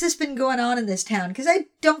long has this been going on in this town? Because I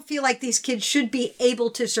don't feel like these kids should be able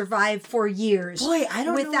to survive for years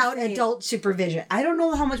without adult supervision. I don't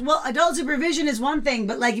know how much. Well, adult supervision is one thing,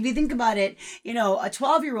 but if you think about it, a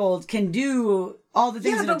 12-year-old can do all the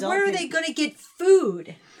things an adult can. Yeah, but where are they going to get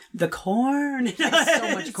food? The corn. There's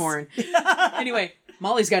so much corn. Anyway,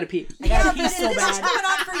 Molly's got to pee. Yeah, this has been going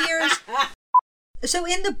on for years. So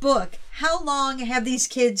in the book, how long have these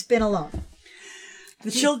kids been alone?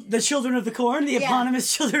 The Children of the Corn, the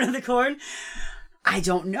eponymous Children of the Corn. I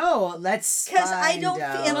don't know. Let's because I don't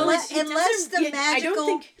unless the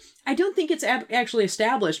magical. I don't think it's actually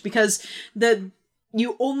established because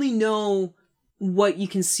you only know what you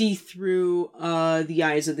can see through the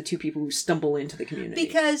eyes of the two people who stumble into the community.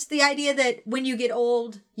 Because the idea that when you get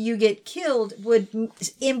old, you get killed would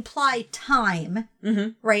imply time,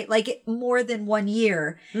 right? Like more than 1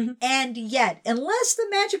 year. And yet, unless the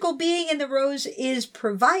magical being in the rose is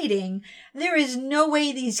providing, there is no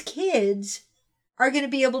way these kids are going to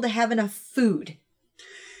be able to have enough food.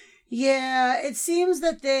 Yeah, it seems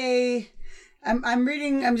that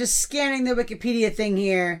I'm just scanning the Wikipedia thing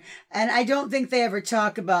here, and I don't think they ever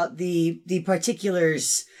talk about the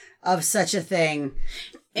particulars of such a thing.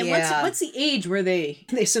 And what's the age where they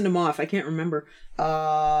send them off? I can't remember.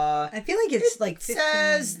 I feel like it's 15.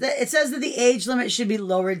 It says that the age limit should be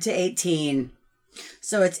lowered to 18.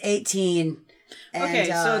 So it's 18. Okay,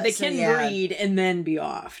 so they can breed and then be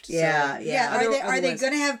offed. Yeah, so. yeah. Are they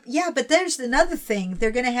going to have... Yeah, but there's another thing.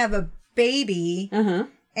 They're going to have a baby...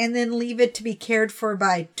 and then leave it to be cared for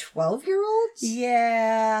by 12-year-olds?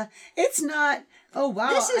 Yeah. It's not... Oh, wow.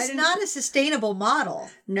 This is not a sustainable model.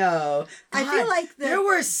 No. God, I feel like there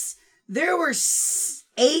were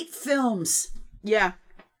 8 films. Yeah.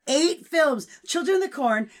 8 films. Children of the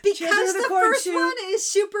Corn. Because Children of the Corn first 2, one is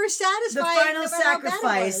super satisfying. The Final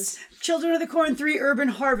Sacrifice. Children of the Corn 3, Urban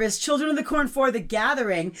Harvest. Children of the Corn 4, The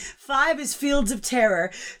Gathering. 5 is Fields of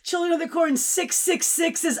Terror. Children of the Corn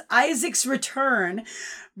 666 is Isaac's Return.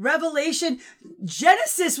 Revelation,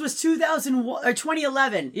 Genesis was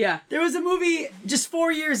 2011. Yeah. There was a movie just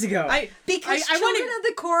 4 years ago. Because I Children wanna of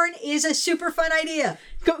the Corn is a super fun idea.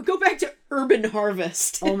 go back to Urban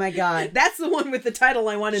Harvest. Oh my God. That's the one with the title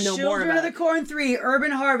I want to know more Children about. of the Corn 3,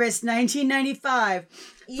 Urban Harvest, 1995.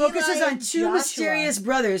 Focuses Eli on and two Joshua. mysterious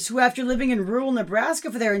brothers who, after living in rural Nebraska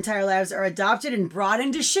for their entire lives, are adopted and brought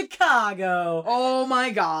into Chicago. Oh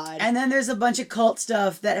my God. And then there's a bunch of cult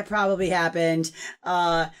stuff that probably happened.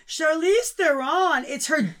 Charlize Theron, it's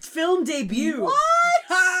her film debut.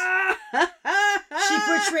 What? She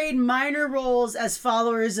portrayed minor roles as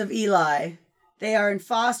followers of Eli. They are in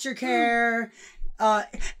foster care.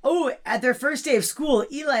 At their first day of school,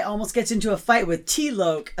 Eli almost gets into a fight with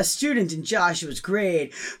T-Loke, a student in Joshua's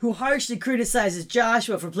grade, who harshly criticizes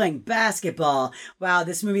Joshua for playing basketball. Wow,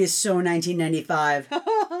 this movie is so 1995.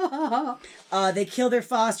 They kill their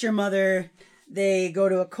foster mother. They go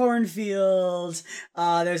to a cornfield.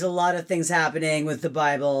 There's a lot of things happening with the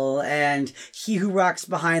Bible, and he who rocks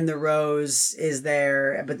behind the rose is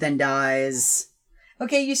there, but then dies.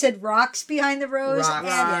 Okay, you said rocks behind the rose. Rocks, and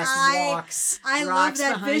yes, rocks. I love Rocks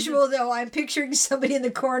that behind visual, though. I'm picturing somebody in the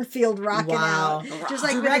cornfield rocking out. Just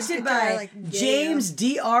like with his Directed guitar, by like, James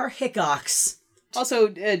D.R. Hickox. Also,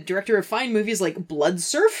 director of fine movies like Blood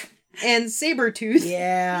Surf and Sabretooth.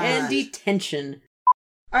 Yeah. And Detention.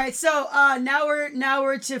 All right, so now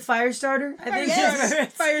we're to Firestarter. I think Yes.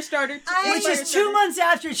 Firestarter. which is 2 months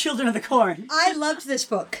after Children of the Corn. I loved this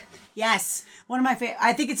book. Yes, one of my favorite.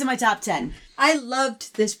 I think it's in my top 10. I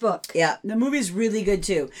loved this book. Yeah, the movie's really good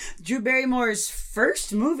too. Drew Barrymore's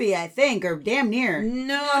first movie, I think, or damn near.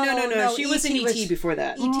 No. She was in E.T. E.T. before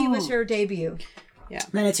that. E.T. was her debut.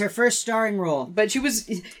 Then it's her first starring role. But she was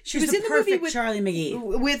She's in the the movie perfect with Charlie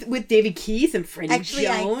McGee. with David Keith and Freddie Actually,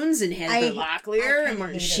 Jones and Heather I Locklear and kinda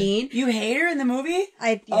Martin hate her. Sheen. You hate her in the movie?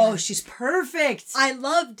 Yeah. Oh, she's perfect. I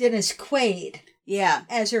love Dennis Quaid Yeah.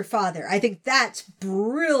 as her father. I think that's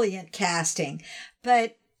brilliant casting.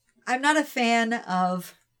 But I'm not a fan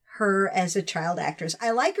of her as a child actress.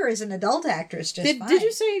 I like her as an adult actress just fine.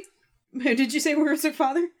 Did you say where's her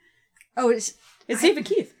father? Oh, it's David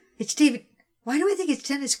Keith. It's David. Why do I think it's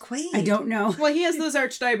Dennis Quaid? I don't know. Well, he has those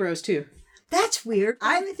arched eyebrows too. That's weird.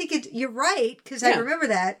 I think it. You're right because I Yeah. remember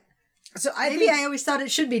that. So I Maybe think I always thought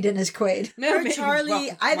it should be Dennis Quaid. No, her maybe- Charlie,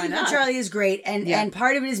 well, I why think her not? Charlie is great, and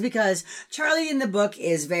part of it is because Charlie in the book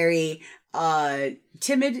is very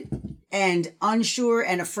timid and unsure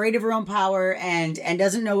and afraid of her own power and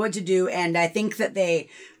doesn't know what to do. And I think that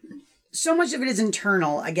so much of it is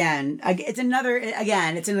internal. It's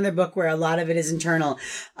another book where a lot of it is internal.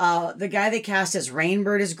 The guy they cast as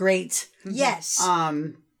Rainbird is great. Yes.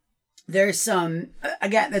 There's some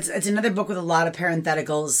it's another book with a lot of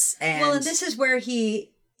parentheticals and Well, and this is where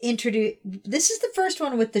he introduced. This is the first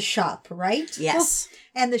one with the shop, right? Yes.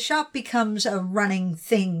 And the shop becomes a running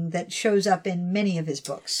thing that shows up in many of his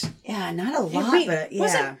books. Yeah, not a lot, wait, but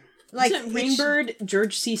was yeah. Like Isn't Rainbird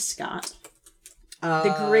George C. Scott? The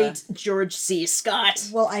Uh, great George C. Scott.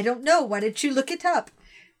 Well, I don't know. Why did you look it up?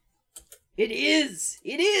 It is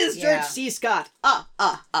Yeah. George C. Scott.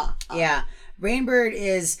 Yeah. Rainbird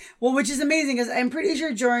is, which is amazing because I'm pretty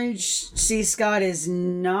sure George C. Scott is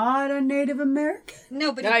not a Native American.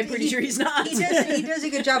 No, but I'm pretty sure he's not. He does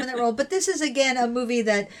a good job in that role. But this is again a movie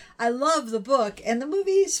that I love the book, and the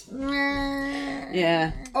movie's.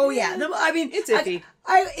 Yeah. Oh, yeah. It's iffy.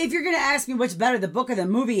 If you're going to ask me what's better, the book or the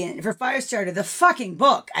movie, and for Firestarter, the fucking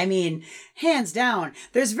book. I mean, hands down.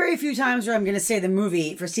 There's very few times where I'm going to say the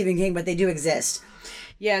movie for Stephen King, but they do exist.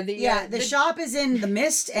 Yeah. The shop is in The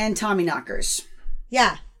Mist and Tommyknockers.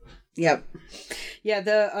 Yeah. Yep. Yeah,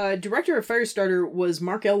 the director of Firestarter was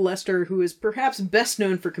Mark L. Lester, who is perhaps best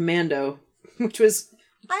known for Commando, which was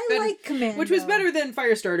I like Commando. which was better than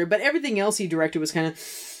Firestarter, but everything else he directed was kind of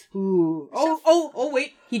ooh. Oh,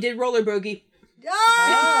 wait, he did Roller Bogey.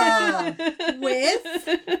 Oh!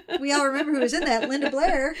 With we all remember who was in that, Linda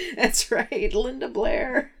Blair, That's right, Linda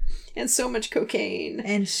Blair. And so much cocaine.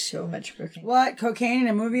 and so much cocaine. What? Cocaine in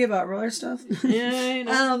a movie about roller stuff? Yeah, I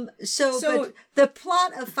know. But the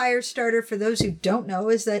plot of Firestarter, for those who don't know,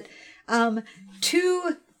 is that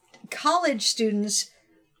two college students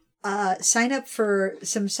sign up for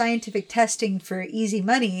some scientific testing for easy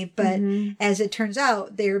money, but as it turns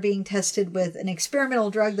out, they are being tested with an experimental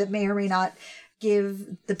drug that may or may not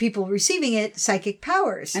give the people receiving it psychic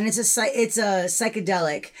powers. And it's a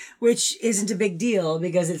psychedelic, which isn't a big deal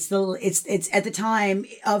because it's at the time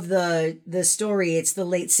of the story, it's the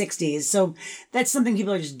late 60s. So that's something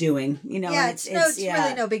people are just doing, Yeah, it's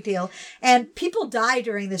really no big deal. And people die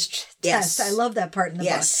during this Yes. test. I love that part in the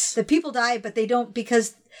Yes. book. The people die, but they don't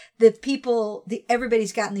because the people,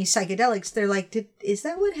 everybody's gotten these psychedelics. They're like, is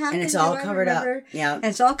that what happened? And it's all Do I covered up. remember? Yeah. And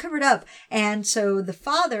it's all covered up. And so the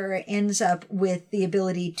father ends up with the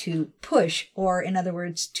ability to push, or in other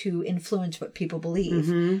words, to influence what people believe.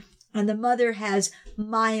 Mm-hmm. And the mother has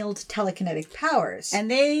mild telekinetic powers. And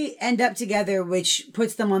they end up together, which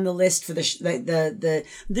puts them on the list for the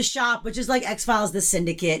shop, which is like X-Files, the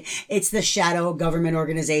Syndicate. It's the shadow government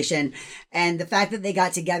organization. And the fact that they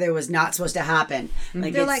got together was not supposed to happen.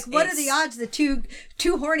 Like, they're like, what are the odds the two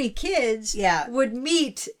horny kids would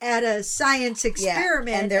meet at a science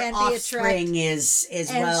experiment and their and offspring is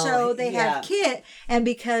and well. So they have kid, and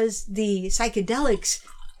because the psychedelics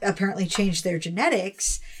apparently changed their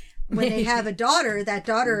genetics, when they have a daughter, that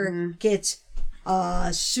daughter gets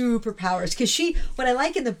superpowers. Because what I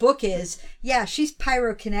like in the book is, she's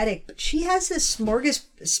pyrokinetic, but she has this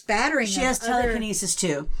spattering. She has telekinesis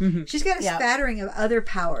too. She's got a spattering of other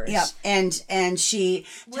powers. Yeah, and she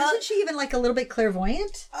wasn't she even like a little bit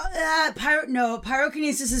clairvoyant?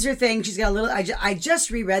 Pyrokinesis is her thing. She's got a little. I just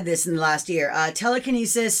reread this in the last year.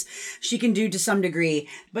 Telekinesis she can do to some degree,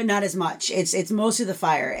 but not as much. It's mostly the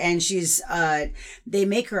fire, and she's they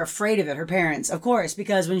make her afraid of it. Her parents, of course,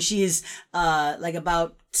 because when she's like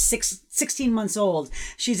about 16 months old,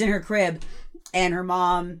 she's in her crib, and her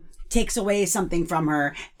mom takes away something from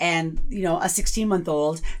her, and a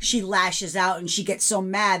 16-month-old, she lashes out and she gets so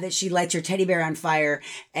mad that she lights her teddy bear on fire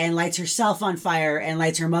and lights herself on fire and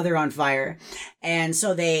lights her mother on fire. And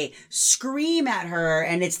so they scream at her,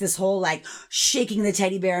 and it's this whole like shaking the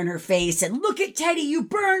teddy bear in her face and, look at Teddy, you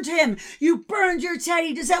burned him, you burned your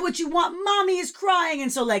Teddy, is that what you want? Mommy is crying.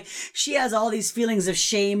 And so like she has all these feelings of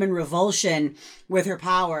shame and revulsion with her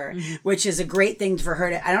power, which is a great thing for her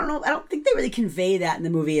to, I don't think they really convey that in the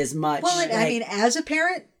movie as much. Well, I mean, as a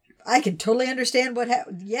parent, I can totally understand what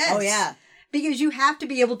happened. Yes. Oh, yeah. Because you have to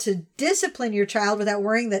be able to discipline your child without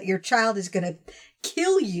worrying that your child is going to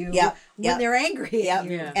kill you when they're angry at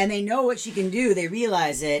you. Yeah. And they know what she can do. They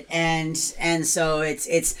realize it. And so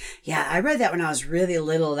it's I read that when I was really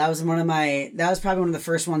little. That was probably one of the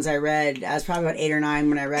first ones I read. I was probably about 8 or 9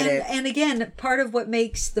 when I read it. And again, part of what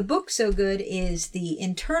makes the book so good is the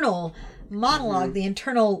internal monologue, the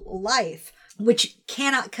internal life, which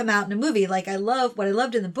cannot come out in a movie. Like what I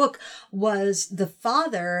loved in the book was the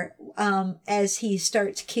father, as he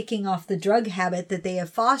starts kicking off the drug habit that they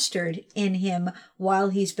have fostered in him while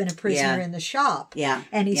he's been a prisoner in the shop. Yeah.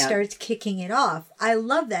 And he starts kicking it off. I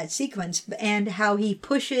love that sequence, and how he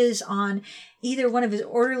pushes on either one of his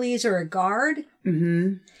orderlies or a guard.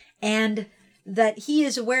 Mm-hmm. And that he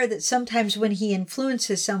is aware that sometimes when he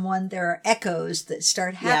influences someone, there are echoes that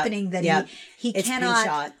start happening that he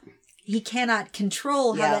cannot... He cannot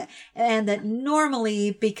control how that, and that normally,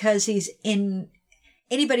 because he's in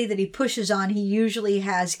anybody that he pushes on, he usually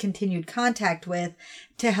has continued contact with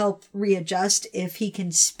to help readjust if he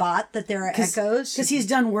can spot that there are echoes. Because he's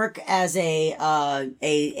done work as a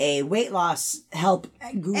weight loss help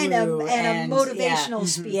guru and a motivational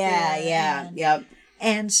speaker. Yep.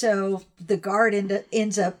 And so the guard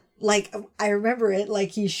ends up, like, I remember it, like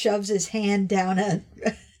he shoves his hand down a...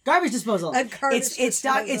 Garbage disposal.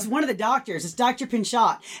 It's one of the doctors. It's Dr.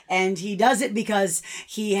 Pinchot. And he does it because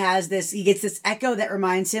he gets this echo that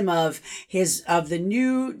reminds him of the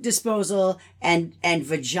new disposal and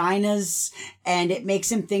vaginas. And it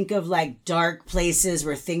makes him think of like dark places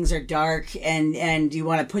where things are dark and you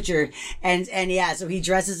want to put so he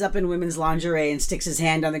dresses up in women's lingerie and sticks his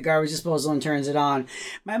hand on the garbage disposal and turns it on.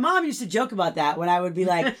 My mom used to joke about that when I would be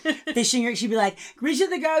like fishing her. She'd be like, reach in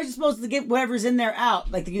the garbage disposal to get whatever's in there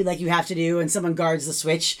out. Like you have to do, and someone guards the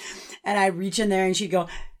switch, and I'd reach in there and she'd go,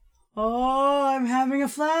 oh, I'm having a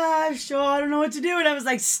flash, oh, I don't know what to do. And I was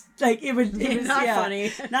like it was not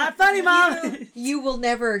funny. Not funny, Mom. You will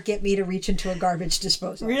never get me to reach into a garbage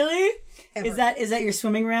disposal. Really? Ever. Is that your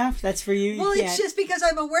swimming raft? That's for you? Well, it's just because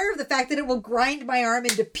I'm aware of the fact that it will grind my arm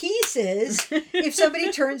into pieces if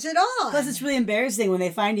somebody turns it on. Plus, it's really embarrassing when they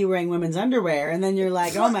find you wearing women's underwear, and then you're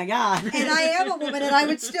like, oh my God. And I am a woman, and I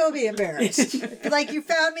would still be embarrassed. Like, you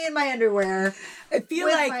found me in my underwear. I feel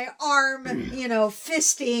with like my arm,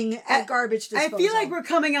 fisting at garbage disposal. I feel like we're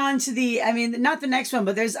coming on to not the next one,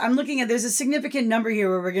 but there's a significant number here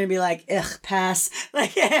where we're going to be like, ugh, pass.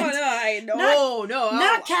 Like, not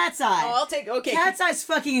Cat's Eye. Oh, I'll take, okay. Cat's Eye's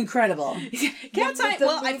fucking incredible. Cat's Eye,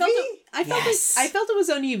 well, I felt it was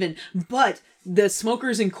uneven, but the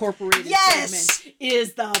Smokers Incorporated segment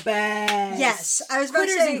is the best. Yes. I was about to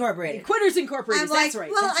say Quitters Incorporated, that's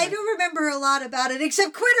right. Well, I don't remember a lot about it,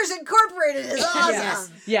 except Quitters Incorporated is awesome.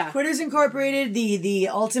 Yes. Yeah. Quitters Incorporated, the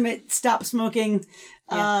ultimate stop smoking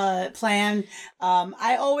plan.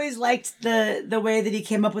 I always liked the way that he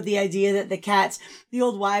came up with the idea that the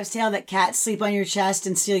old wives' tale that cats sleep on your chest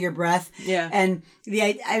and steal your breath. Yeah. And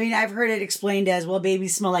I've heard it explained as, well,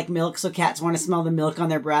 babies smell like milk, so cats want to smell the milk on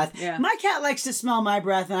their breath. Yeah. My cat likes to smell my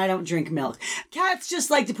breath, and I don't drink milk. Cats just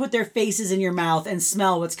like to put their faces in your mouth and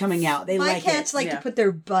smell what's coming out. They My like cats it. like to put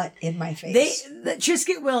their butt in my face.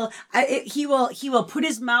 Trisket will, he will put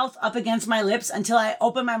his mouth up against my lips until I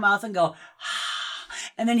open my mouth and go,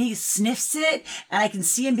 and then he sniffs it, and I can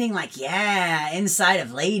see him being like, yeah, inside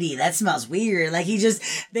of lady, that smells weird. Like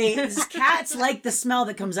cats like the smell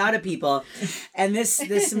that comes out of people. And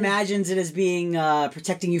this imagines it as being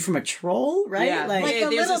protecting you from a troll, right? Yeah. Like a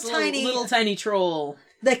there's little this little tiny troll.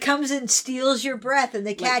 that comes and steals your breath, and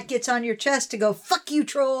the cat gets on your chest to go, fuck you,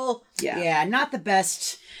 troll. Yeah, not the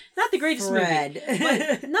best. Not the greatest Fred. movie,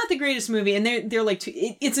 but not the greatest movie, and they're like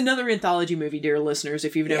it's another anthology movie, dear listeners.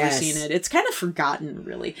 If you've never seen it, it's kind of forgotten,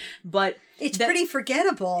 really. But it's pretty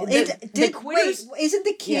forgettable. The Quitters, wait, isn't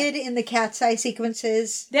the kid in the cat's eye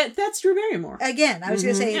sequences? That's Drew Barrymore. Again, I was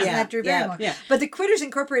going to say it's not Drew Barrymore. Yeah. But the Quitters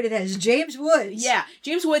Incorporated has James Woods. Yeah,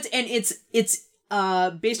 James Woods, and it's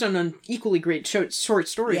based on an equally great short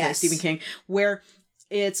story by Stephen King, where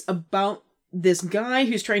it's about this guy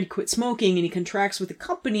who's trying to quit smoking, and he contracts with a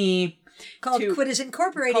company called Quitters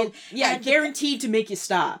Incorporated. Guaranteed to make you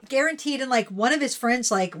stop. Guaranteed, and like one of his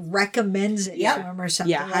friends like recommends it to him or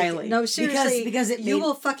something. Yeah, highly. No, seriously, because you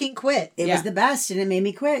will fucking quit. It was the best, and it made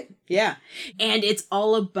me quit. Yeah, and it's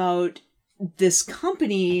all about this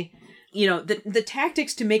company. You know, the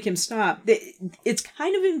tactics to make him stop. It's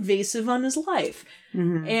kind of invasive on his life,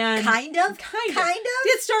 and kind of.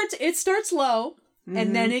 It starts low.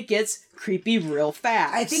 And then it gets creepy real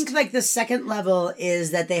fast. I think like the second level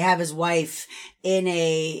is that they have his wife in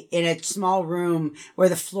a small room where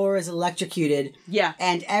the floor is electrocuted. Yeah.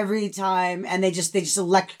 And every time, and they just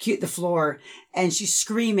electrocute the floor, and she's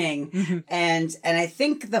screaming. And I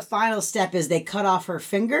think the final step is they cut off her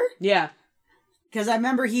finger. Yeah. Because I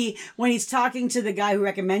remember when he's talking to the guy who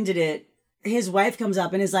recommended it, his wife comes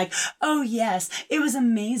up and is like, oh yes, it was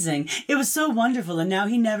amazing. It was so wonderful. And now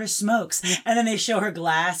he never smokes. And then they show her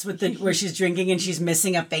glass where she's drinking and she's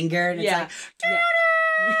missing a finger. And it's like,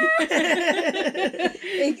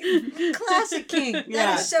 classic King.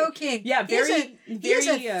 That is so King. Yeah, he has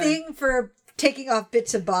a thing for taking off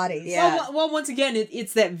bits of bodies. Yeah. Well, once again,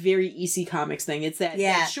 it's that very EC Comics thing. It's that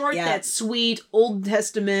short, that sweet Old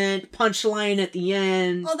Testament punchline at the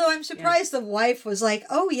end. Although I'm surprised the wife was like,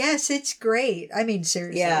 oh yes, it's great. I mean,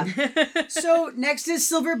 seriously. Yeah. So next is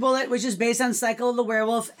Silver Bullet, which is based on Cycle of the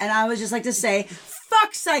Werewolf. And I would just like to say,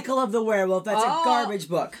 fuck Cycle of the Werewolf. That's a garbage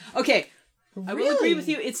book. Okay. Really? I will agree with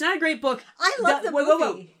you. It's not a great book. I love the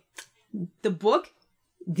movie. The book,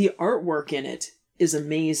 the artwork in it is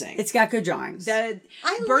amazing. It's got good drawings. Bernie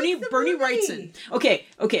Wrightson.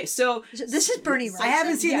 Okay. So this is Bernie Wrightson. I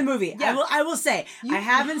haven't seen the movie. Yeah. I will say I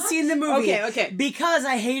haven't seen the movie. Okay. Because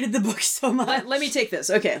I hated the book so much. Let me take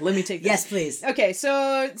this. Okay, let me take this. Yes, please. Okay,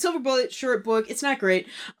 so Silver Bullet, short book. It's not great,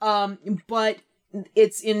 but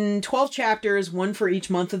it's in 12 chapters, one for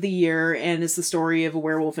each month of the year, and it's the story of a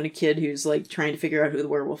werewolf and a kid who's like trying to figure out who the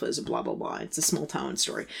werewolf is and blah blah blah. It's a small town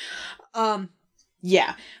story.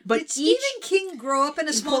 Yeah, but did Stephen King grow up in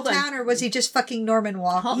a small town, or was he just fucking Norman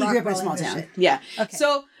Rockwell? He grew up in a small town. Yeah. Okay.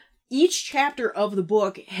 So each chapter of the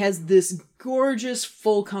book has this gorgeous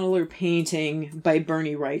full color painting by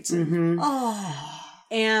Bernie Wrightson. Mm-hmm. Oh,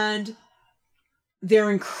 and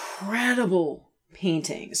they're incredible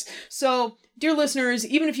paintings. So, dear listeners,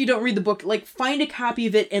 even if you don't read the book, like, find a copy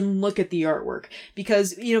of it and look at the artwork.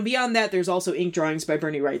 Because, beyond that, there's also ink drawings by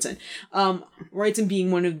Bernie Wrightson. Wrightson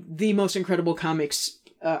being one of the most incredible comics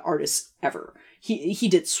artists ever. He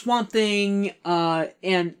did Swamp Thing,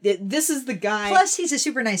 and this is the guy... Plus, he's a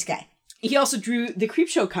super nice guy. He also drew the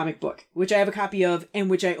Creepshow comic book, which I have a copy of, and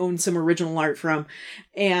which I own some original art from.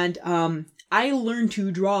 And, I learned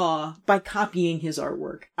to draw by copying his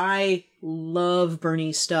artwork. I love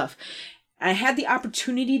Bernie's stuff. I had the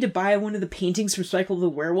opportunity to buy one of the paintings from Cycle of the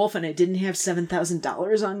Werewolf, and I didn't have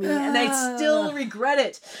 $7,000 on me, and I still regret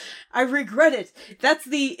it. I regret it.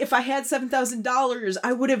 If I had $7,000,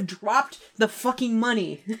 I would have dropped the fucking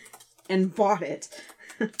money and bought it.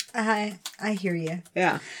 I hear you.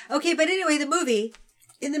 Yeah. Okay, but anyway, the movie...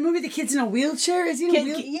 In the movie, the kid's in a wheelchair? Is he in a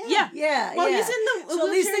wheelchair? Yeah. Well, he's in the So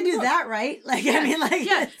at least they do that, right? Like, yeah. I mean, like...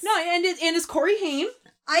 Yeah. No, and it's Corey Haim.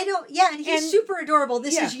 and he's super adorable.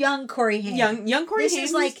 This is young Corey Haim. Young Corey Haim. This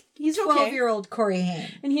is like he's 12-year-old Corey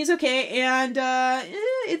Haim. And he's okay, and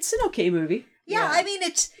it's an okay movie. Yeah, I mean,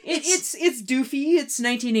 it's doofy. It's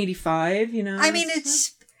 1985, I mean,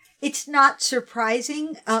 It's not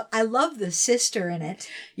surprising. I love the sister in it.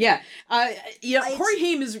 Yeah. Corey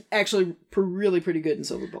Haim is actually really pretty good in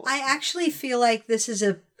Silver Bullet. I actually feel like this is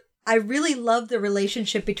I really love the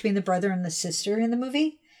relationship between the brother and the sister in the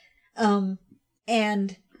movie.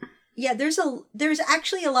 And yeah, there's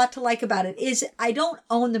actually a lot to like about it. I don't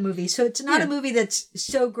own the movie, so it's not a movie that's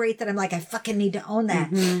so great that I'm like, I fucking need to own that.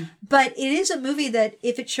 Mm-hmm. But it is a movie that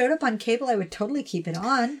if it showed up on cable, I would totally keep it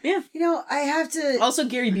on. Yeah. I have to... Also,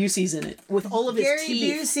 Gary Busey's in it with all of his teeth.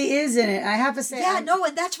 Gary Busey is in it. I have to say... Yeah,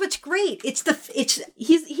 and that's what's great. He plays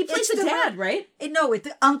the dad, right? No, it's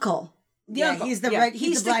the uncle. He's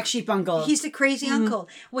the black sheep uncle. He's the crazy uncle.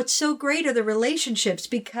 What's so great are the relationships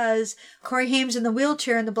because Corey Haim's in the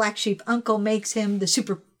wheelchair and the black sheep uncle makes him the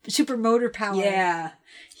super motor power. Yeah.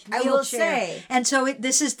 I will say. And so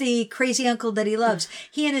this is the crazy uncle that he loves.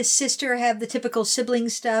 He and his sister have the typical sibling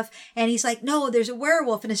stuff. And he's like, no, there's a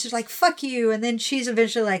werewolf. And his sister's like, fuck you. And then she's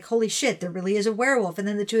eventually like, holy shit, there really is a werewolf. And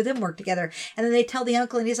then the two of them work together. And then they tell the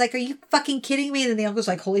uncle and he's like, are you fucking kidding me? And then the uncle's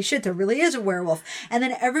like, holy shit, there really is a werewolf. And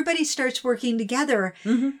then everybody starts working together.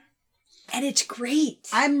 Mm-hmm. And it's great.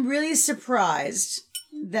 I'm really surprised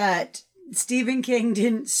that Stephen King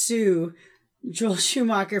didn't sue Joel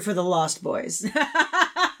Schumacher for The Lost Boys.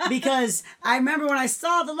 Because I remember when I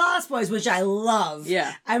saw The Lost Boys, which I love.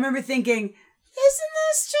 Yeah. I remember thinking, isn't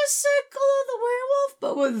this just Circle of the Werewolf,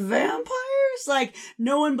 but with vampires? Like,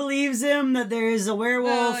 no one believes him that there is a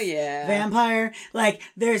werewolf vampire. Like,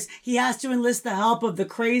 he has to enlist the help of the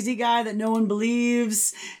crazy guy that no one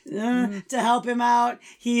believes to help him out.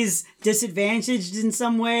 He's disadvantaged in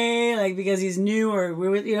some way, like, because he's new or,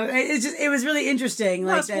 it was really interesting.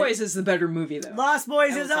 Lost Boys is the better movie, though. Lost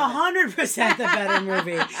Boys is 100% the better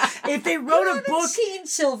movie. If they wrote a book... seen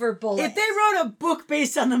Silver Bullet. If they wrote a book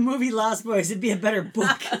based on the movie Lost Boys, it'd be a better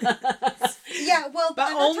book. Yeah, well, but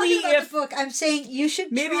I'm not only talking about the book. I'm saying you should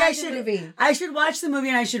try the movie. I should watch the movie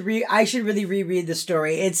and I should really reread the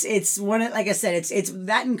story. It's one of, like I said, it's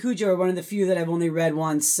that and Cujo are one of the few that I've only read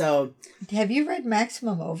once. So, have you read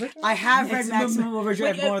Maximum Overdrive? I have read Maximum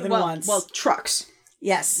Overdrive more than once. Well, Trucks.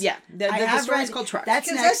 Yes. Yeah. The story's called Trucks.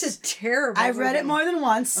 That's a terrible I've read it more than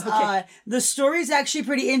once. Okay. The story's actually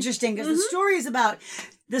pretty interesting because the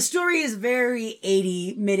story is very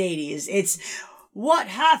mid-80s. It's what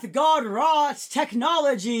hath God wrought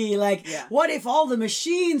technology? Like, what if all the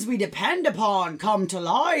machines we depend upon come to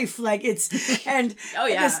life? Like, and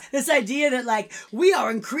this idea that, like, we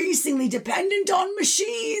are increasingly dependent on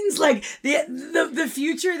machines. Like, the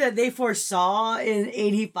future that they foresaw in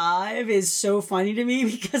 85 is so funny to me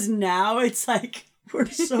because now it's like, we're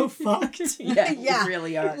so fucked. Yeah, we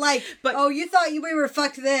really are. Like, you thought we were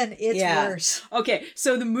fucked then. It's worse. Okay,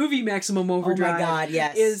 so the movie Maximum Overdrive oh my God,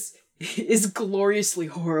 yes. is gloriously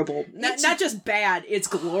horrible. Not just bad, it's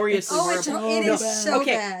gloriously horrible. It is so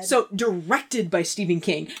bad. So directed by Stephen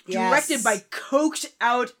King. Directed by coked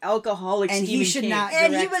out alcoholic Stephen King. And he should not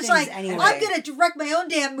and direct he was things like, anyway. I'm going to direct my own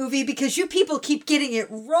damn movie because you people keep getting it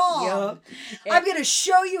wrong. Yep. I'm going to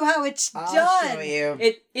show you how it's done. I'll show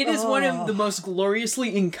you. It is one of the most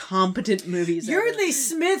gloriously incompetent movies ever. Yardley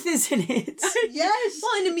Smith is in it. Yes.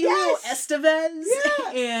 Well, and Emilio Estevez.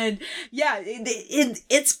 Yeah. And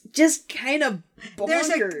it's just kind of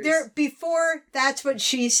bonkers. Before That's What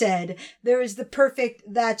She Said, there is the perfect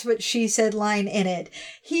That's What She Said line in it.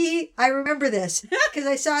 I remember this because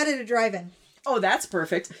I saw it at a drive-in. Oh, that's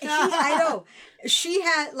perfect. I know. She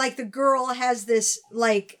had, like, the girl has this,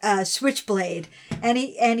 like, switchblade and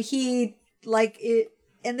he like it,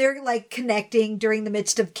 and they're like connecting during the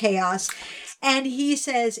midst of chaos. And he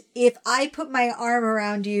says, if I put my arm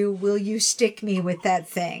around you, will you stick me with that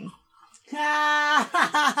thing? And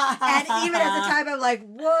even at the time, I'm like,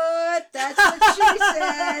 what? That's what she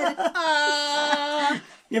said.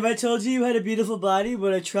 If I told you had a beautiful body,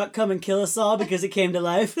 would a truck come and kill us all because it came to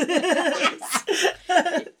life?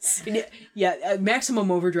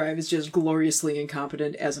 Maximum Overdrive is just gloriously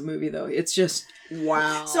incompetent as a movie, though. It's just,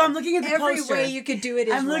 wow. So I'm looking at the poster. Every way you could do it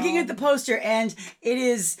is looking at the poster, and it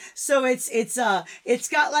is, so it's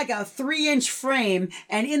got like a 3-inch frame,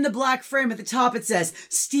 and in the black frame at the top it says,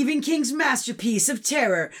 Stephen King's masterpiece of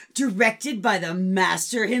terror, directed by the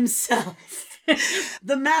master himself.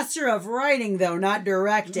 The master of writing, though, not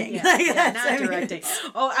directing. Not directing.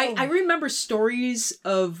 I remember stories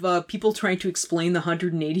of people trying to explain the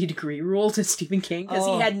 180-degree rule to Stephen King because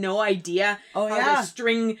he had no idea how to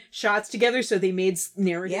string shots together so they made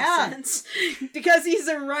narrative sense. Because he's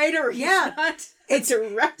a writer, he's not a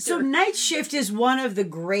director. So Night Shift is one of the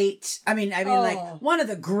great, one of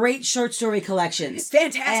the great short story collections.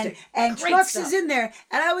 Fantastic. And Trucks is in there.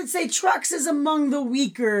 And I would say Trucks is among the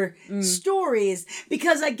weaker stories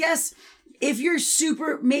because I guess if you're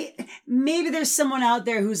super, maybe there's someone out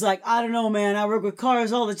there who's like, I don't know, man, I work with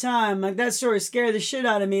cars all the time. Like, that story scared the shit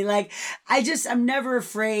out of me. Like, I'm never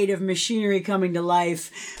afraid of machinery coming to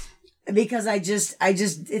life because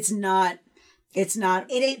it's not.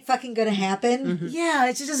 It ain't fucking gonna happen. Yeah,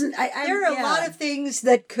 it just doesn't. There are a lot of things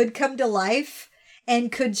that could come to life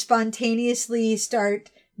and could spontaneously start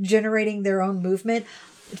generating their own movement.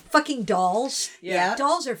 Fucking dolls. Yeah.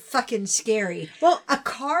 Dolls are fucking scary. Well, a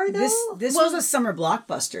car though. This was a summer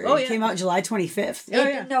blockbuster. Oh, It yeah. came out July 25th.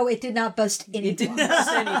 No, it did not bust anything. It didn't bust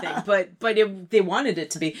anything, but they wanted it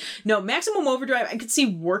to be. No, Maximum Overdrive, I could see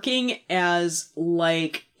working as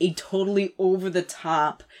like a totally over the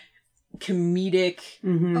top comedic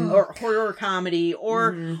or horror comedy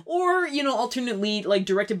or alternately like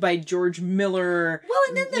directed by George Miller. Well,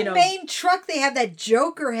 and then the main truck, they have that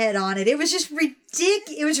Joker head on it. It was just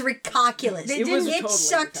ridiculous. It was ridiculous. It was It totally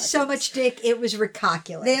sucked so ridiculous. much dick. It was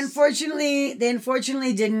ridiculous. They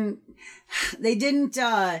unfortunately didn't.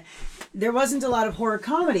 There wasn't a lot of horror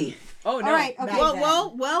comedy. Oh no! All right, okay.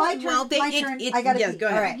 Well. My turn. My turn. I gotta pee. Go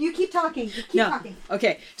ahead. All right, you keep talking. Keep talking.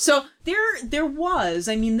 Okay, so there was.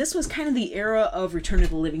 I mean, this was kind of the era of Return of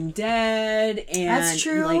the Living Dead and That's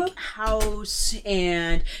true. like House,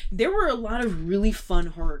 and there were a lot of really fun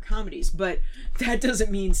horror comedies. But that doesn't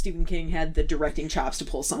mean Stephen King had the directing chops to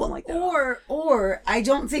pull something like that. Or I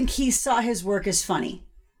don't think he saw his work as funny.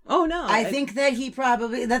 Oh no! I think that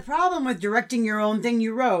the problem with directing your own thing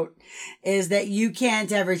you wrote is that you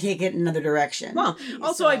can't ever take it another direction. Well,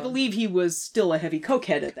 also I believe he was still a heavy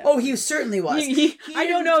cokehead at that. Oh, he certainly was. I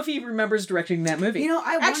don't know if he remembers directing that movie. You know,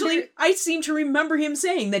 I seem to remember him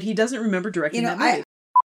saying that he doesn't remember directing that movie.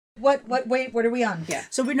 What are we on? Yeah.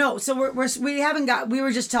 So we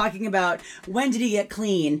were just talking about when did he get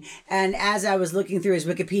clean, and as I was looking through his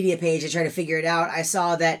Wikipedia page to try to figure it out, I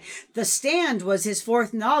saw that The Stand was his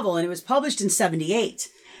fourth novel and it was published in 1978.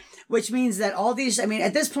 Which means that all these, I mean,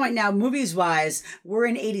 at this point now, movies-wise, we're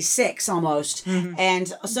in 86 almost. And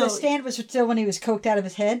so... The Stand was still when he was coked out of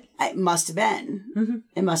his head? It must have been.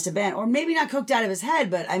 It must have been. Or maybe not coked out of his head,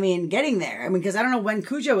 but, I mean, getting there. I mean, because I don't know when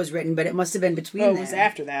Cujo was written, but it must have been between Oh, it was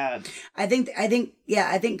after that. I think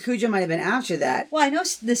Cujo might have been after that. Well, I know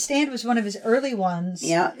The Stand was one of his early ones.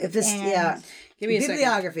 Yeah, Give me a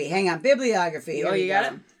bibliography. Hang on, bibliography. Oh, you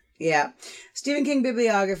got it? Yeah. Stephen King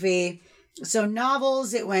bibliography. So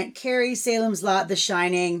novels, it went Carrie, Salem's Lot, The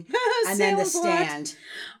Shining, and then The Salem's Lot. Stand.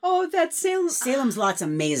 Oh, that Salem's Lot's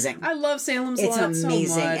amazing. I love Salem's It's Lot amazing,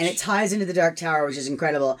 so much. and it ties into The Dark Tower, which is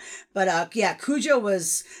incredible. But Cujo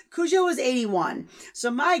was 81.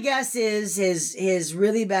 So my guess is his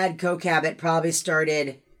really bad coke habit probably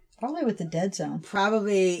started. Probably with the Dead Zone.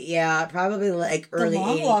 Probably like early. The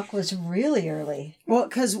Long 80s. Walk was really early. Well,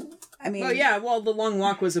 because I mean, The Long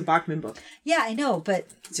Walk was a Bachman book. Yeah, I know, but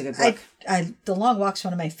it's a good book. The Long Walk's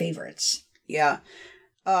one of my favorites. Yeah.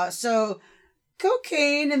 So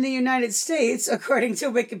cocaine in the United States, according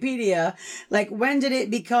to Wikipedia, like when did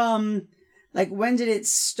it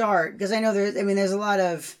start? Because I know there's a lot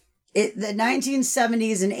of it. The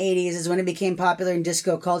 1970s and 80s is when it became popular in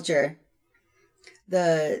disco culture.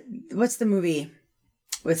 What's the movie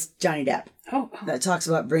with Johnny Depp? That talks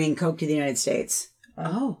about bringing coke to the United States.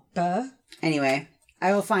 Anyway,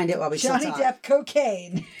 I will find it while we Johnny still talk. Depp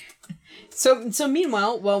cocaine. So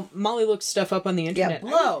meanwhile, while Molly looked stuff up on the internet,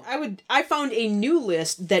 I found a new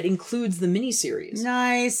list that includes the miniseries.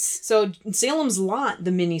 Nice. So Salem's Lot,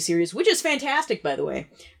 the miniseries, which is fantastic, by the way.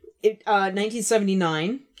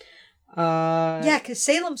 1979. Yeah, because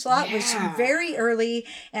Salem's Lot was very early,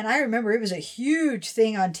 and I remember it was a huge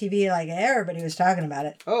thing on TV. Like, everybody was talking about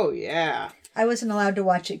it. Oh, yeah. I wasn't allowed to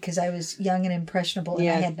watch it because I was young and impressionable, and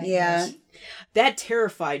I had nightmares. Yeah. That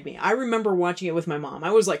terrified me. I remember watching it with my mom.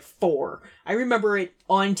 I was like 4. I remember it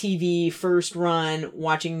on TV, first run,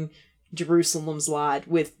 watching Jerusalem's Lot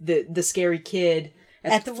with the scary kid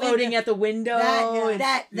floating at the window.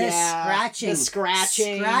 The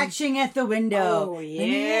scratching at the window. Oh, yeah.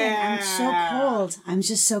 Man, I'm so cold. I'm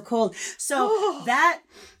just so cold. So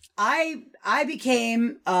I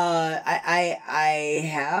became I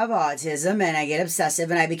have autism and I get obsessive,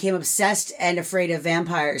 and I became obsessed and afraid of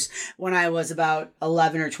vampires when I was about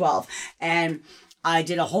 11 or 12. And I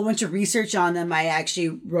did a whole bunch of research on them. I actually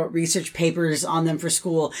wrote research papers on them for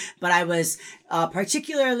school, but I was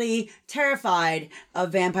particularly terrified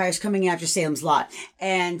of vampires coming after Salem's Lot.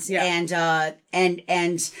 And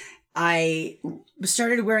I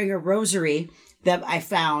started wearing a rosary that I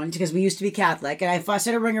found, because we used to be Catholic, and I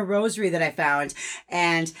started wearing a rosary that I found,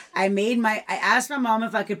 and I asked my mom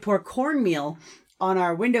if I could pour cornmeal on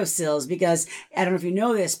our windowsills because I don't know if you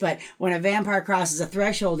know this, but when a vampire crosses a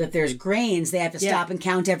threshold, if there's grains, they have to stop and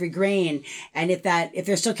count every grain. And if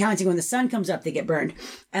they're still counting when the sun comes up, they get burned.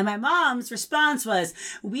 And my mom's response was,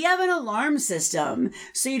 "We have an alarm system,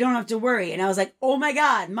 so you don't have to worry." And I was like, "Oh my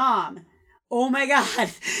God, Mom. Oh my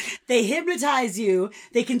God." They hypnotize you.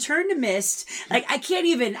 They can turn to mist. Like, I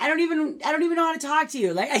don't even know how to talk to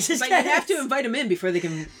you. Like, I just But you have to invite them in before they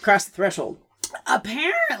can cross the threshold.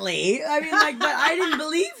 Apparently. I mean, like, but I didn't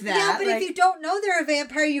believe that. Yeah, but like, if you don't know they're a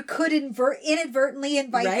vampire, you could inadvertently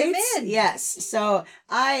invite them in. Yes. So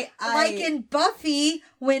Like in Buffy,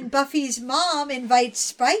 when Buffy's mom invites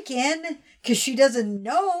Spike in because she doesn't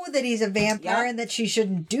know that he's a vampire and that she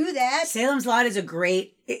shouldn't do that. Salem's Lot is a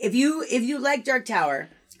great. If you like Dark Tower,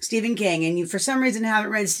 Stephen King, and you for some reason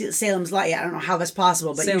haven't read Salem's Lot yet, I don't know how that's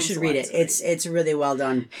possible, but Salem's you should read Lot's it. It's really well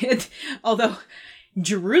done. Although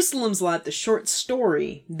Jerusalem's Lot, the short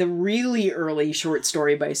story, the really early short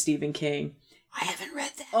story by Stephen King. I haven't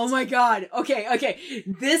read that. Oh my God. Okay.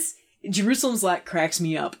 This Jerusalem's Lot cracks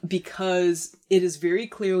me up because it is very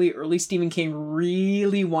clearly early Stephen King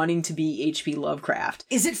really wanting to be H.P. Lovecraft.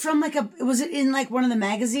 Is it from was it in like one of the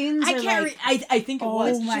magazines? I can't I think it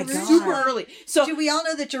was. Oh my God. Super early. So Do we all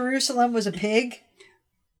know that Jerusalem was a pig?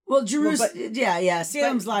 Well, yeah.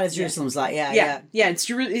 Salem's Lot is Jerusalem's Lot. Yeah. It's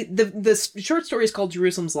the short story is called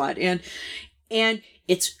Jerusalem's Lot, and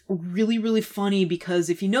it's really, really funny because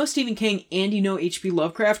if you know Stephen King and you know H.P.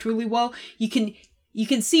 Lovecraft really well, you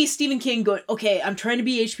can see Stephen King going, okay, I'm trying to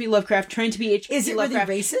be H.P. Lovecraft, trying to be H.P. Is it Lovecraft.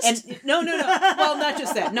 really racist? And no. Well, not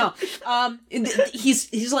just that. No.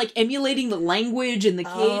 He's like emulating the language and the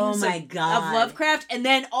cadence of Lovecraft, and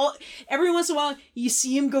then every once in a while you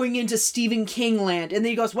see him going into Stephen King land, and then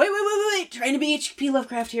he goes, wait, trying to be H.P.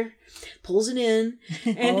 Lovecraft here. Pulls it in.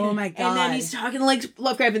 And, oh my God. And then he's talking like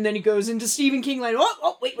Lovecraft, and then he goes into Stephen King land.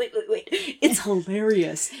 Oh, wait. It's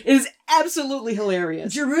hilarious. It is absolutely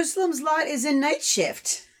hilarious. Jerusalem's Lot is in Night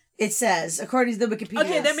Shift, it says, according to the Wikipedia.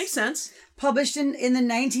 Okay, that makes sense. Published in the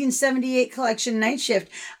 1978 collection Night Shift.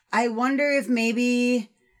 I wonder if maybe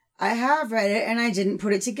I have read it and I didn't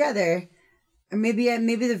put it together. Or maybe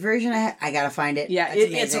the version I gotta find it. Yeah,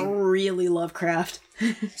 it's really Lovecraft.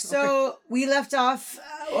 So we left off.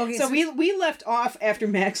 We left off after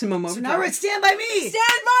Maximum Overdrive. So now we're at Stand By Me.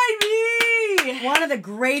 Stand By Me. One of the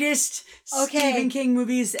greatest Stephen King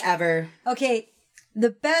movies ever. Okay, the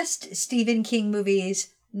best Stephen King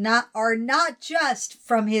movies are not just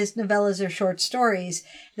from his novellas or short stories.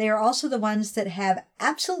 They are also the ones that have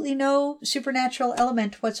absolutely no supernatural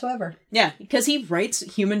element whatsoever. Yeah, because he writes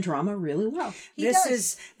human drama really well.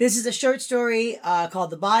 This is a short story called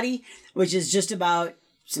The Body, which is just about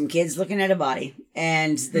some kids looking at a body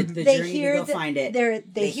and the journey to go find it.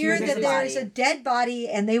 They hear that there's a dead body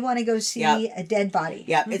and they want to go see a dead body.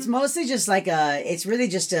 Yeah, it's mostly just it's really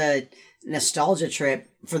just a nostalgia trip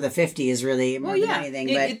for the 50s, really, more than anything.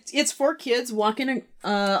 But it's for kids walking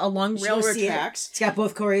along railroad tracks. It's got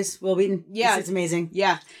both Corys, Will Wheaton. Yeah, it's amazing.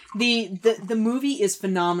 Yeah, the movie is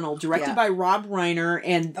phenomenal, directed by Rob Reiner,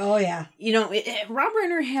 and Rob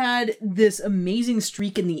Reiner had this amazing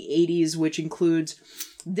streak in the 80s, which includes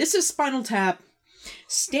This Is Spinal Tap,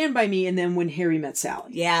 Stand By Me, and then When Harry Met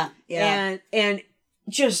Sally. Yeah. And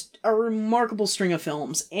just a remarkable string of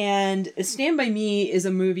films. And Stand By Me is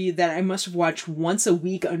a movie that I must have watched once a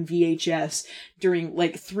week on VHS during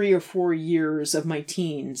like 3 or 4 years of my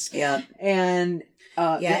teens. Yeah. And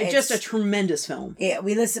just a tremendous film. Yeah,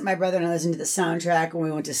 my brother and I listened to the soundtrack when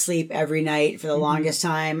we went to sleep every night for the longest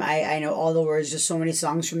time. I know all the words, just so many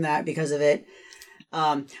songs from that because of it.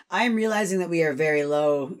 I am realizing that we are very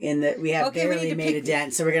low in that we have barely made a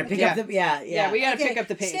dent, so we're gonna pick up the we gotta pick up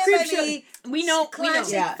the pace. Stand By Me. We know.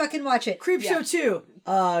 Fucking watch it. Creepshow 2.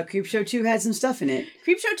 Creepshow 2 had some stuff in it.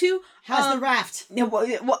 Creepshow 2 has the raft.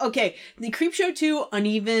 Well, okay. The Creepshow 2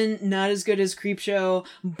 uneven, not as good as Creepshow,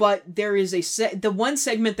 but there is the one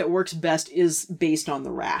segment that works best is based on the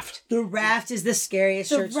raft. The raft is the scariest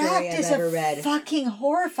short story I've ever read. Fucking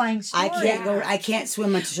horrifying story. I can't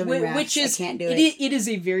swim much swimming rafts. I can't do it. It is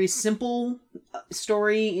a very simple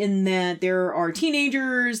story in that there are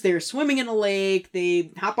teenagers, they're swimming in a lake,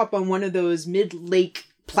 they hop up on one of those mid-lake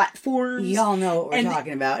platforms. Y'all know what we're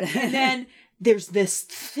talking about. And then there's this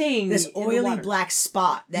thing, this oily black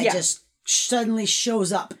spot that just suddenly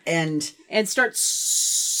shows up and starts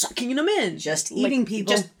sucking them in, just eating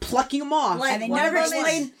people, just plucking them off. And they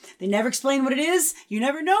never explain what it is. You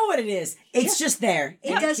never know what it is. It's just there.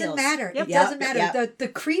 It doesn't matter. It doesn't matter. The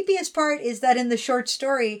creepiest part is that in the short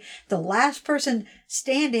story, the last person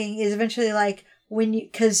standing is eventually like,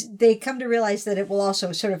 because they come to realize that it will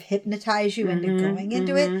also sort of hypnotize you into going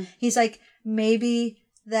into it. He's like, maybe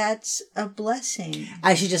that's a blessing.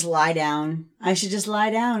 I should just lie down. I should just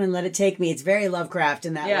lie down and let it take me. It's very Lovecraft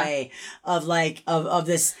in that way of like of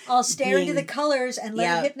this. I'll stare into being- the colors and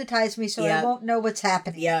let it hypnotize me so I won't know what's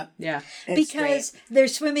happening. Yeah, Yeah. It's Because great. they're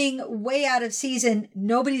swimming way out of season.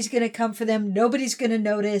 Nobody's going to come for them. Nobody's going to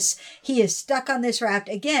notice. He is stuck on this raft.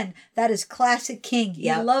 Again, that is classic King. He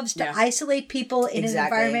Yep. loves to Yeah. isolate people in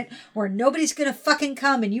Exactly. an environment where nobody's going to fucking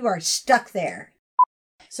come and you are stuck there.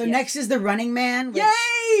 So next is The Running Man, which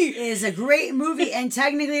is a great movie and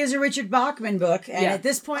technically is a Richard Bachman book. And at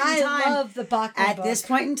this point in time, I love the Bachman at book. this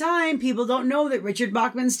point in time, people don't know that Richard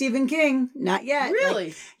Bachman's Stephen King. Not yet. Really?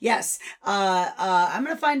 Like, yes. I'm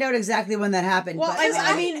going to find out exactly when that happened. Well, but,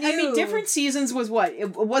 I mean, knew- different seasons was what?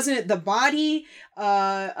 Wasn't it The Body,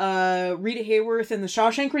 Rita Hayworth and The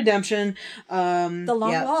Shawshank Redemption, The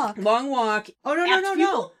Long yeah. Walk. Long Walk. Oh, no.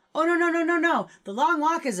 People? Oh, no. The Long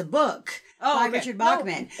Walk is a book by okay. Richard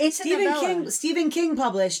Bachman. it's a novella. Stephen King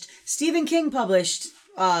published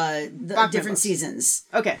the different books. seasons.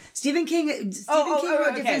 Okay. Stephen King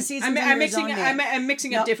wrote different seasons. I'm under his mixing. own name. I'm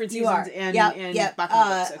mixing up Nope, different you seasons are. and Yep. Bachman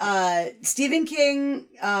books. Okay. Stephen King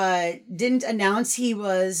didn't announce he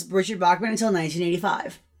was Richard Bachman until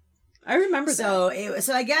 1985. I remember that.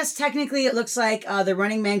 So I guess technically it looks like The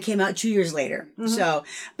Running Man came out 2 years later. So,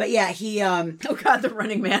 but yeah, he Oh God, The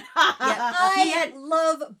Running Man. I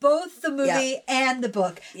love both the movie and the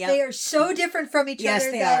book. Yeah. They are so different from each Yes,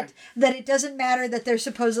 other they are. that it doesn't matter that they're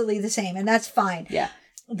supposedly the same, and that's fine. Yeah.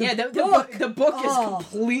 The book. The book is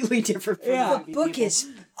completely different from the The movie, book people. is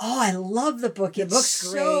I love the book. the book's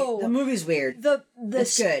great. The movie's weird.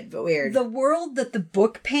 It's good, but weird. The world that the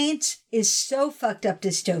book paints is so fucked up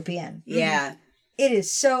dystopian. Yeah. It is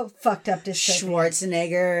so fucked up dystopian.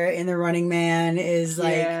 Schwarzenegger in The Running Man is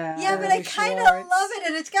like Yeah, but I kind of Schwartz. love it,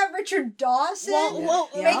 and it's got Richard Dawson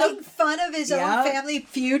making fun of his Yeah. own Family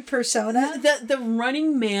Feud persona. The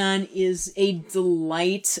Running Man is a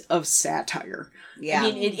delight of satire. Yeah.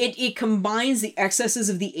 I mean, it combines the excesses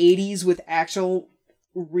of the 80s with actual,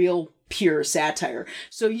 real, pure satire.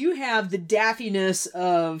 So you have the daffiness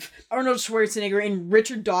of Arnold Schwarzenegger, and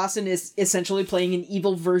Richard Dawson is essentially playing an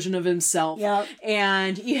evil version of himself. Yep.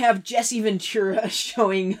 And you have Jesse Ventura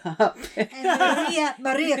showing up. And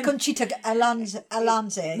Maria Conchita Alonso,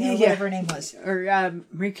 whatever her name was. Or,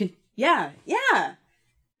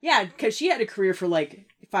 yeah, because she had a career for like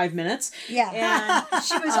 5 minutes. Yeah. And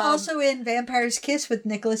She was also in Vampire's Kiss with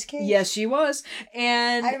Nicolas Cage. yes, she was.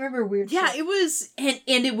 And I remember weird yeah, shit. it was, and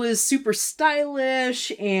it was super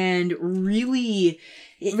stylish and really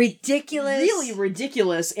ridiculous. really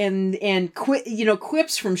ridiculous, and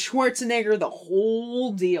quips from Schwarzenegger, the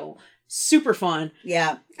whole deal. Super fun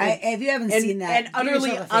Yeah. If you haven't seen that, and do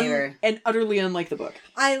yourself a favor. utterly unlike the book.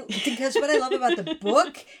 Because what I love about the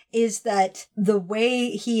book is that the way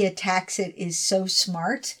he attacks it is so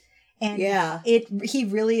smart. And he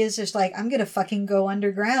really is just like, I'm going to fucking go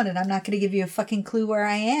underground and I'm not going to give you a fucking clue where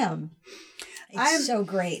I am. It's so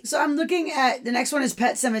great. So I'm looking at the next one is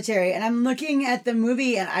Pet Cemetery, and I'm looking at the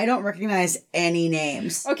movie, and I don't recognize any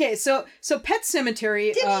names. Okay, so Pet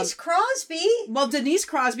Cemetery. Denise Crosby. Denise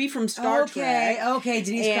Crosby from Star Trek. Okay,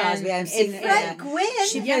 Denise And- Crosby. I've seen and it. Fred Gwynn.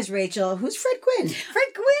 She plays Rachel. Who's Fred Gwynn? Fred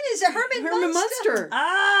Gwynn is a Herman Munster.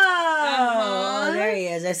 Oh, there he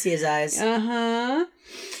is. I see his eyes. Uh-huh.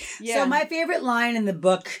 Yeah. So my favorite line in the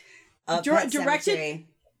book of Pet Cemetery.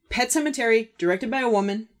 Pet Cemetery, directed by a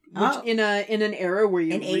woman. Which in an era where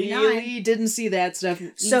you In really 89. didn't see that stuff.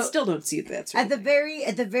 So, You still don't see that stuff. At the very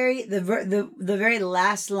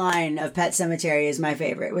last line of Pet Cemetery is my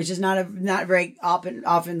favorite, which is not very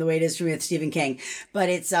often the way it is for me with Stephen King, but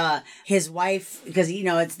it's his wife, because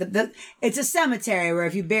it's a cemetery where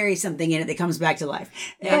if you bury something in it, it comes back to life.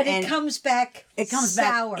 But it comes back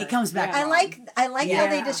sour. It comes back. I wrong. like how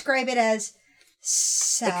they Yeah. describe it as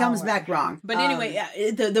sour. It comes back wrong. But anyway,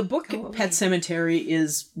 the book Pet Cemetery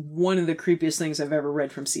is one of the creepiest things I've ever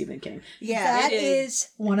read from Stephen King. Yeah, That is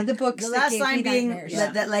one of the books the that last gave line me being nightmares.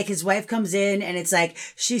 that like his wife comes in and it's like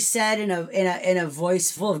she said in a voice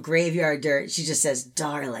full of graveyard dirt, she just says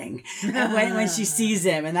 "darling" when she sees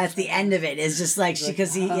him, and that's the end of it. It's just like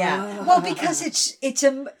Well, because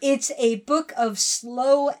it's a book of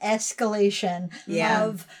slow escalation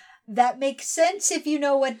of that makes sense if you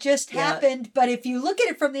know what just happened, but if you look at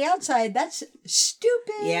it from the outside, that's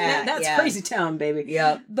stupid. Yeah. That's Crazy Town, baby.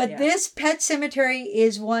 Yep. But this Pet Cemetery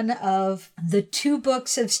is one of the 2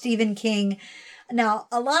 books of Stephen King. Now,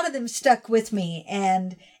 a lot of them stuck with me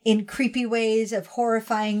and in creepy ways of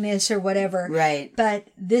horrifyingness or whatever. Right. But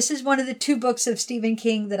this is one of the 2 books of Stephen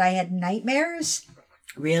King that I had nightmares.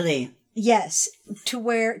 Really. Yes, to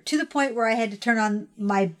the point where I had to turn on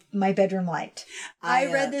my bedroom light.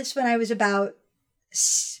 I read this when I was about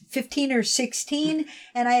 15 or 16,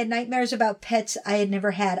 and I had nightmares about pets I had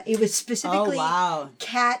never had. It was specifically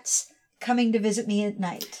cats coming to visit me at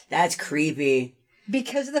night. That's creepy.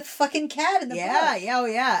 Because of the fucking cat in the book.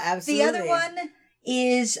 Yeah, absolutely. The other one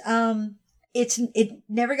is it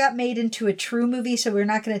never got made into a true movie, so we're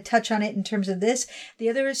not going to touch on it in terms of this. The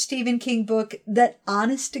other is Stephen King book that,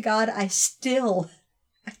 honest to God, I still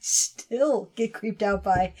get creeped out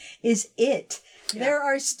by, is It. Yeah. There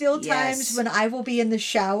are still times when I will be in the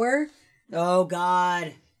shower. Oh,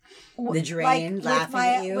 God. The drain, laughing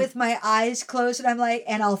at you. With my eyes closed, and I'm like,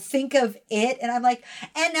 and I'll think of It, and I'm like,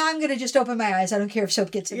 and now I'm going to just open my eyes. I don't care if soap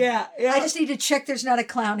gets in. Yeah. I just need to check there's not a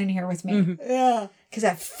clown in here with me. Mm-hmm. Yeah. Because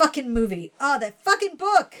that fucking movie. Oh, that fucking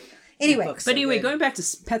book. Anyway. But anyway, going back to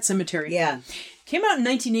Pet Sematary. Yeah. Came out in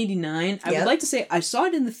 1989. I would like to say I saw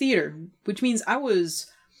it in the theater, which means I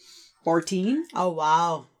was 14. Oh,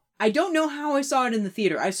 wow. I don't know how I saw it in the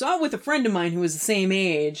theater. I saw it with a friend of mine who was the same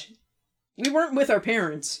age. We weren't with our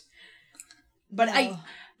parents. But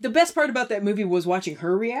the best part about that movie was watching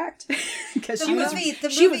her react. Because she was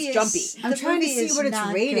jumpy. I'm trying to see what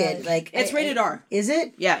it's rated. Good. Like it's rated R. Is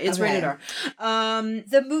it? Yeah, it's rated R.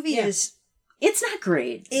 The movie is... It's not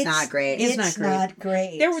great. It's not great. It's not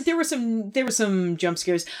great. There were some jump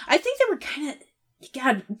scares. I think they were kind of...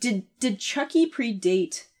 God, did Chucky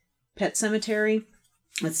predate Pet Sematary?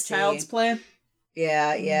 Let's see. Child's Play?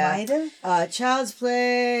 Yeah. Might have. Child's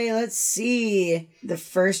Play, let's see. The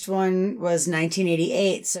first one was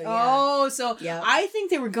 1988, so yeah. Oh, so I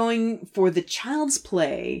think they were going for the Child's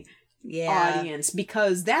Play audience,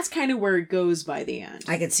 because that's kind of where it goes by the end.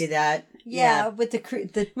 I could see that. Yeah, with the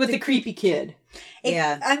creepy kid.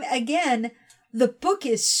 Again, the book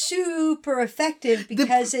is super effective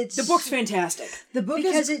because the book's fantastic.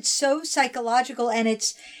 It's so psychological, and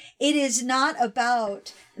it is not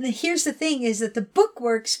about... Here's the thing, is that the book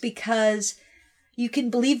works because you can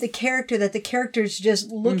believe the character, that the character's just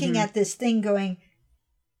looking at this thing going,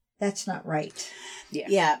 that's not right.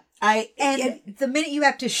 Yeah. The minute you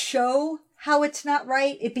have to show how it's not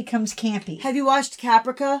right, it becomes campy. Have you watched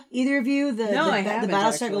Caprica, either of you? I haven't, the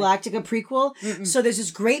Battlestar Galactica prequel. Mm-mm. So there's this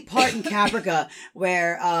great part in Caprica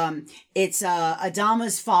where it's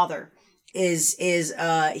Adama's father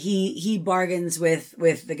he bargains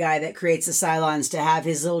with the guy that creates the Cylons to have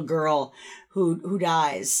his little girl who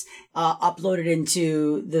dies uploaded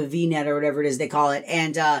into the VNet or whatever it is they call it.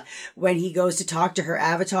 And when he goes to talk to her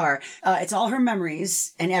avatar, it's all her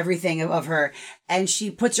memories and everything of her. And she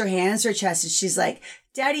puts her hands to her chest and she's like,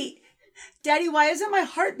 Daddy, why isn't my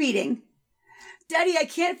heart beating? Daddy, I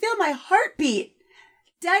can't feel my heartbeat.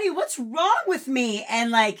 Daddy, what's wrong with me?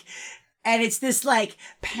 And it's this like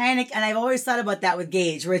panic. And I've always thought about that with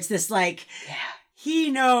Gage, where it's this like,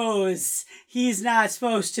 he knows he's not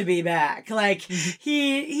supposed to be back. Like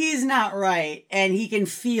he's not right. And he can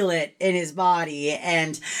feel it in his body.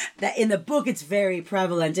 And that in the book, it's very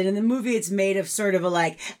prevalent. And in the movie, it's made of sort of a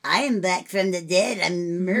like, I am back from the dead.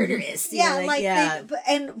 I'm murderous.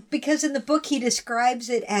 And because in the book, he describes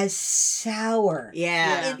it as sour.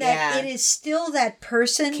 Yeah. It is still that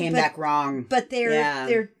person. Came back wrong. But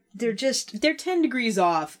they're 10 degrees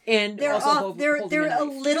off, and they're also off. They're a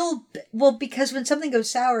little because when something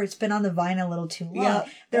goes sour, it's been on the vine a little too long. Yeah.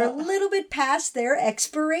 They're a little bit past their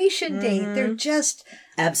expiration date. They're just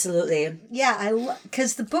absolutely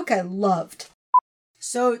because the book I loved.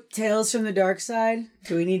 So, Tales from the Dark Side.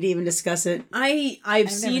 Do we need to even discuss it?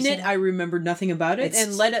 I've seen it. I remember nothing about it,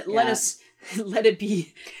 and let it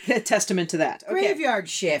be a testament to that. Okay. Graveyard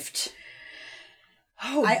Shift.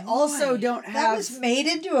 Oh, I also don't have... That was made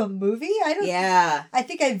into a movie? I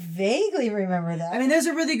think I vaguely remember that. I mean, there's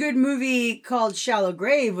a really good movie called Shallow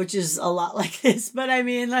Grave, which is a lot like this, but I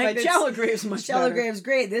mean, like... But Shallow Grave's much better. Shallow Grave's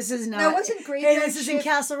great. This is not... No, wasn't Graveyard Hey, this is in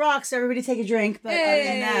Castle Rock, so everybody take a drink, but other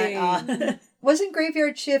than that... Wasn't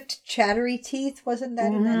Graveyard Shift Chattery Teeth? Wasn't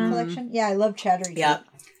that in that collection? Yeah, I love Chattery Teeth. Yeah.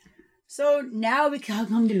 So now we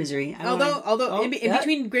come to Misery. Although in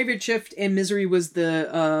between Graveyard Shift and Misery was the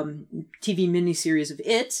TV miniseries of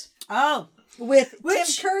It. Oh. With Tim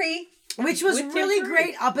Curry. Which was really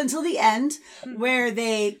great up until the end, where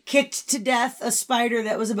they kicked to death a spider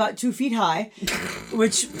that was about 2 feet high.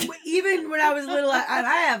 Which, even when I was little,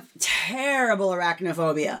 I have terrible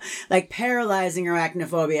arachnophobia. Like, paralyzing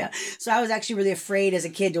arachnophobia. So I was actually really afraid as a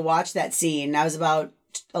kid to watch that scene. I was about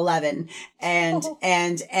 11 and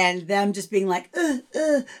them just being like this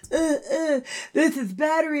is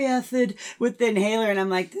battery acid with the inhaler, and I'm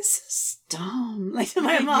like, this is dumb, like to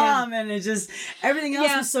my mom. And it just, everything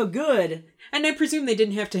else was so good. And I presume they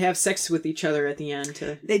didn't have to have sex with each other at the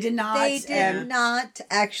end. They did not. They did not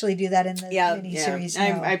actually do that in the miniseries.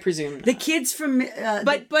 No. I presume not. The kids from...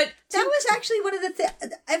 But that that was actually one of the things.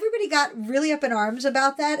 Everybody got really up in arms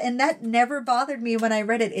about that, and that never bothered me when I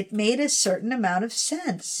read it. It made a certain amount of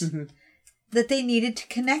sense that they needed to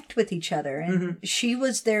connect with each other, and she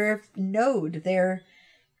was their node,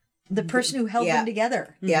 the person who held them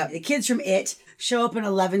together. Yeah, the kids from It show up in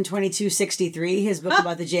 11/22/63, his book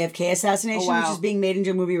about the JFK assassination, which is being made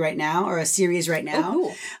into a movie right now, or a series right now.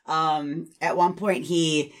 Oh, cool. At one point,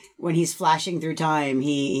 when he's flashing through time,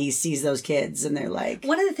 he sees those kids, and they're like...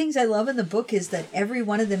 One of the things I love in the book is that every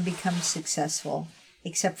one of them becomes successful,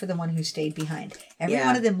 except for the one who stayed behind. Every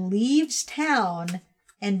one of them leaves town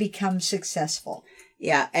and becomes successful.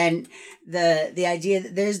 Yeah, and the idea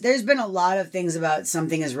that there's been a lot of things about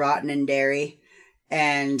something is rotten in Derry,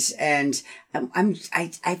 and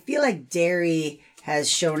I feel like Derry has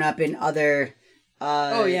shown up in other.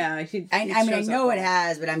 Oh yeah, I know it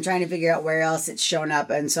has, but I'm trying to figure out where else it's shown up,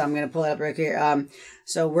 and so I'm gonna pull it up right here.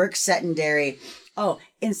 So work set in Derry. Oh,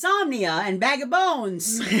 Insomnia and Bag of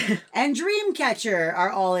Bones and Dreamcatcher are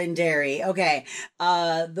all in Derry. Okay,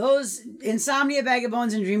 those Insomnia, Bag of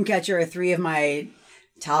Bones, and Dreamcatcher are 3 of my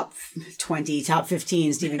top 20, top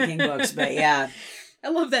 15 Stephen King books. But yeah, I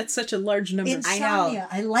love that such a large number. Insomnia.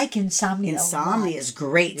 I like Insomnia. Insomnia is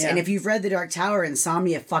great. Yeah. And if you've read The Dark Tower,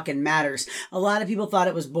 Insomnia fucking matters. A lot of people thought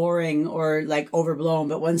it was boring or like overblown,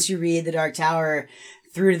 but once you read The Dark Tower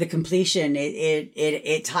through to the completion,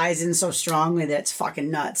 it ties in so strongly that it's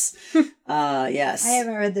fucking nuts. Yes. I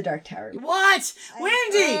haven't read The Dark Tower. What?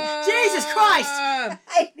 Wendy! Jesus Christ!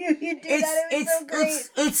 I knew you'd do that. It was so great.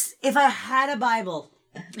 It's if I had a Bible,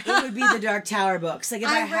 it would be the Dark Tower books. Like if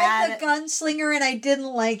I read The Gunslinger and I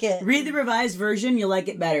didn't like it. Read the revised version, you'll like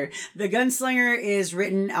it better. The Gunslinger is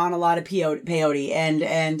written on a lot of peyote, and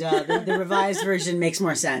the revised version makes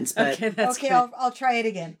more sense. But okay, I'll try it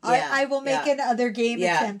again. Yeah, I will make another game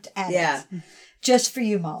attempt at it. Just for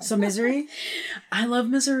you, Molly. So Misery? I love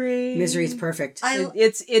Misery. Misery's perfect.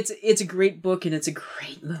 It's a great book and it's a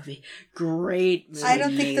great movie. Great movie. I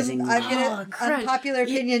don't think unpopular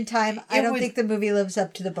opinion time. I don't think the movie lives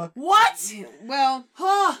up to the book. What? Well,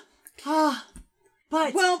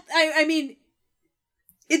 but I mean,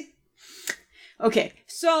 it. Okay,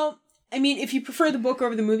 so. I mean, if you prefer the book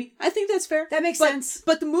over the movie, I think that's fair. That makes sense.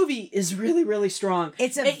 But the movie is really, really strong.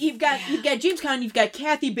 You've got James Caan, you've got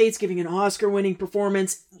Kathy Bates giving an Oscar-winning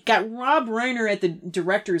performance, got Rob Reiner at the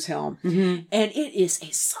director's helm, and it is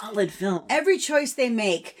a solid film. Every choice they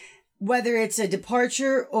make, whether it's a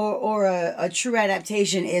departure or a true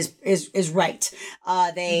adaptation, is right.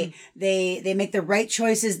 They make the right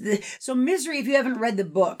choices. So Misery, if you haven't read the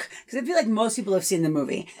book, because I feel like most people have seen the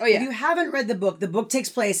movie. Oh yeah. If you haven't read the book takes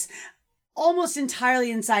place almost entirely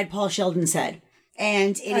inside Paul Sheldon's head.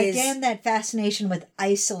 And it is again that fascination with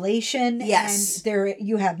isolation. Yes, and there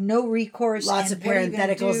you have no recourse. Lots of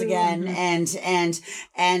parentheticals again,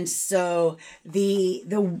 and so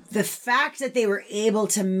the fact that they were able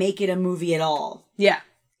to make it a movie at all,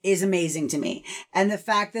 is amazing to me, and the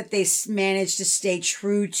fact that they managed to stay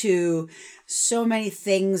true to so many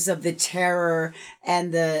things of the terror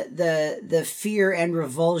and the fear and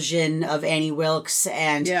revulsion of Annie Wilkes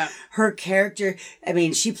and her character. I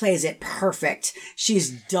mean, she plays it perfect. She's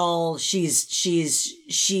dull. She's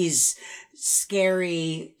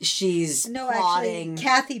scary. She's plotting. Actually,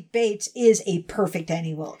 Kathy Bates is a perfect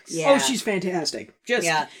Annie Wilkes. Yeah. Oh, she's fantastic.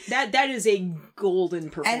 That is a golden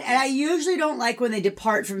performance. And I usually don't like when they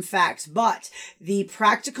depart from facts, but the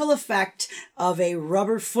practical effect of a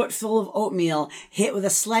rubber foot full of oatmeal hit with a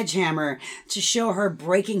sledgehammer to show her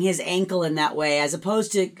breaking his ankle in that way, as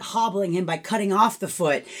opposed to hobbling him by cutting off the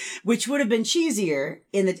foot, which would have been cheesier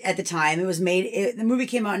at the time. It was made. The movie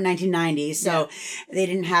came out in 1990, so they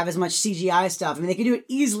didn't have as much CGI stuff. I mean, they could do it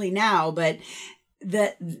easily now, but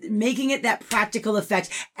making it that practical effect.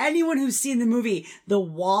 Anyone who's seen the movie, the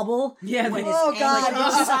wobble when his ankle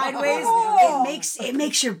goes sideways, it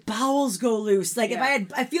makes your bowels go loose. Like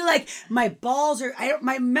I feel like my balls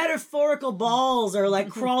my metaphorical balls are like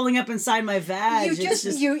crawling up inside my vag. It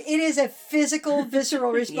is a physical,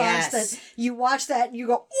 visceral response that you watch that and you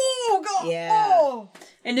go, oh God, oh.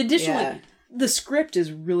 And additionally, the script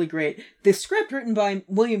is really great. The script written by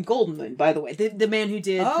William Goldman, by the way, the man who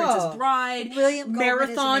did Princess Bride, William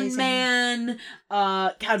Marathon Man.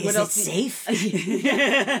 God, what is else? It safe?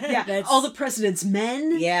 All the President's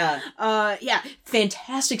Men. Yeah.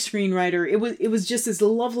 Fantastic screenwriter. It was just this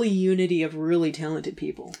lovely unity of really talented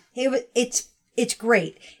people. It's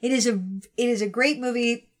great. It is a great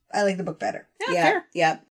movie. I like the book better. Fair.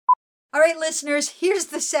 Yeah. All right, listeners, here's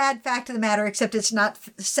the sad fact of the matter, except it's not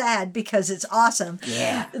sad because it's awesome.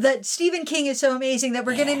 Yeah. That Stephen King is so amazing that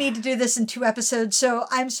we're going to need to do this in 2 episodes. So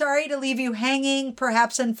I'm sorry to leave you hanging,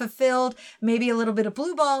 perhaps unfulfilled, maybe a little bit of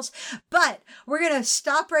blue balls, but we're going to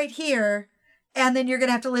stop right here. And then you're going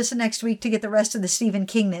to have to listen next week to get the rest of the Stephen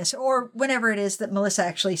Kingness, or whenever it is that Melissa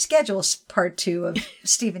actually schedules part 2 of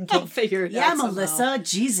Stephen King. I'll figure it Yeah, out Melissa. somehow.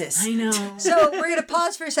 Jesus. I know. So we're going to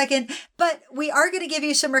pause for a second, but we are going to give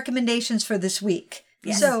you some recommendations for this week.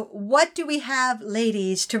 Yes. So what do we have,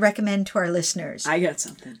 ladies, to recommend to our listeners? I got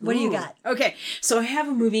something. What do you got? Okay, so I have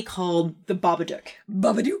a movie called The Babadook.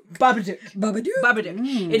 Babadook. Babadook. Babadook.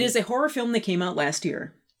 Babadook. It is a horror film that came out last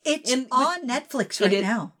year. It's And on Netflix right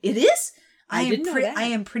now. It is? I didn't know that. I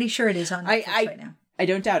am pretty sure it is on Netflix right now. I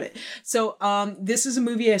don't doubt it. So, this is a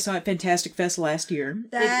movie I saw at Fantastic Fest last year.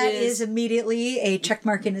 That It is immediately a check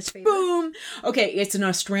mark in its favor. boom. Okay, it's an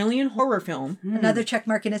Australian horror film. Another check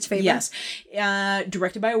mark in its favor. Yes,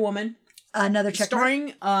 directed by a woman, Another check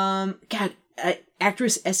mark. starring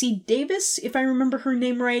actress Essie Davis, if I remember her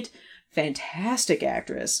name right. Fantastic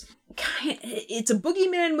actress. It's a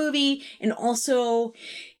boogeyman movie and also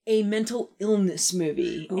a mental illness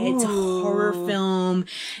movie. It's a horror film,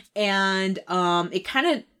 and it kind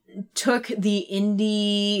of took the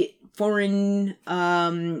indie foreign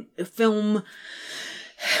film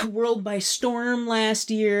world by storm last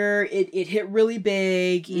year. It hit really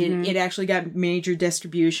big. It actually got major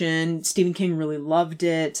distribution. Stephen King really loved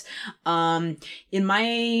it. In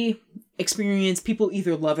my experience, people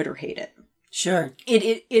either love it or hate it. Sure.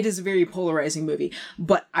 It is a very polarizing movie,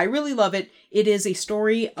 but I really love it. It is a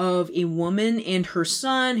story of a woman and her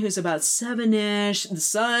son who's about 7-ish. The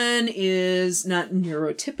son is not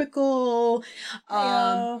neurotypical.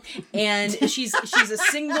 And she's a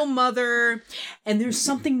single mother, and there's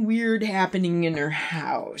something weird happening in her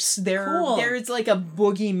house. Cool. There's like a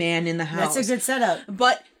boogeyman in the house. That's a good setup.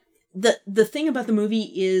 But the thing about the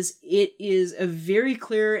movie is it is a very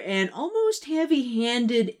clear and almost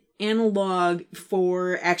heavy-handed analog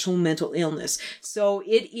for actual mental illness. So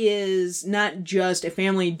it is not just a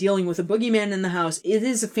family dealing with a boogeyman in the house. It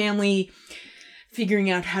is a family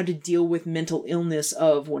figuring out how to deal with mental illness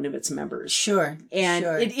of one of its members. Sure. And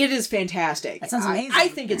sure. it is fantastic. That sounds amazing. I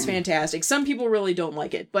think it's fantastic. Some people really don't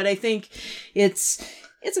like it, but I think it's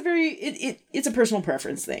a very it's a personal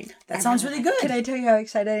preference thing. That sounds really good. Can I tell you how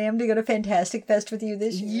excited I am to go to Fantastic Fest with you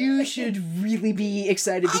this year? You should really be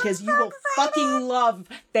excited because you will fucking love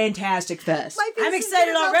Fantastic Fest. My face I'm is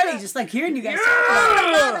excited gonna melt already, off. just like hearing you guys.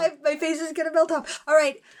 My face is gonna melt off. All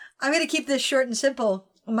right, I'm gonna keep this short and simple.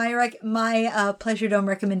 My Pleasure Dome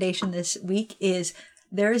recommendation this week is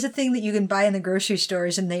there is a thing that you can buy in the grocery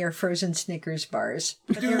stores, and they are frozen Snickers bars.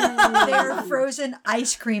 But they're frozen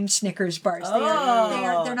ice cream Snickers bars.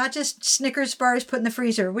 They're not just Snickers bars put in the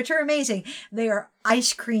freezer, which are amazing. They are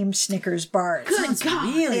ice cream Snickers bars. Good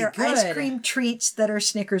God. Really They are good. ice cream treats that are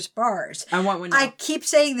Snickers bars. I want one now. I keep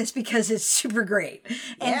saying this because it's super great.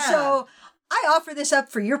 And Yeah. so I offer this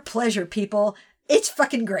up for your pleasure, people. It's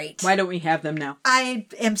fucking great. Why don't we have them now? I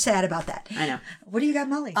am sad about that. I know. What do you got,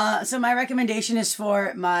 Molly? So my recommendation is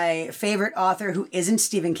for my favorite author who isn't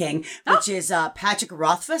Stephen King, which is Patrick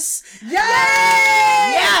Rothfuss. Yay!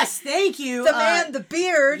 Yes, thank you. The man, the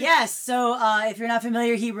beard. Yes. So if you're not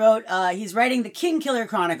familiar, he's writing the King Killer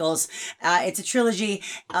Chronicles. It's a trilogy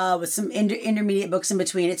with some intermediate books in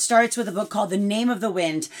between. It starts with a book called The Name of the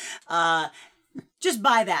Wind. Just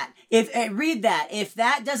buy that. Read that. If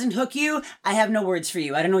that doesn't hook you, I have no words for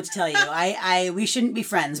you. I don't know what to tell you. We shouldn't be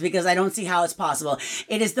friends because I don't see how it's possible.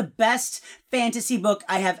 It is the best fantasy book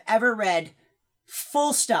I have ever read.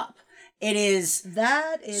 Full stop. It is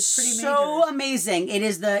That is pretty so major. amazing.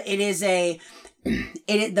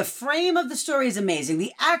 The frame of the story is amazing.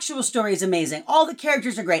 The actual story is amazing. All the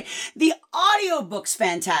characters are great. The audiobook's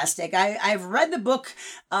fantastic. I've read the book,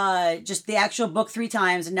 just the actual book 3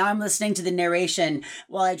 times, and now I'm listening to the narration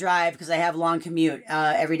while I drive because I have a long commute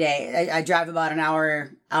every day. I drive about an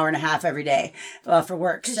hour and a half every day for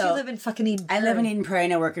work. Because So you live in fucking Eden I live in Eden Prairie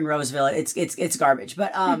and I work in Roseville. It's garbage,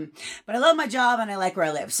 but but I love my job and I like where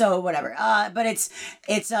I live. So whatever. But it's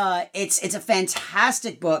a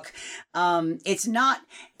fantastic book. It's not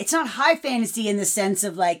high fantasy in the sense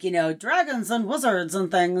of like, dragons and wizards and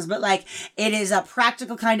things, but like it is a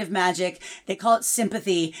practical kind of magic. They call it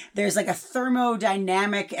sympathy. There's like a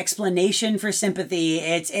thermodynamic explanation for sympathy.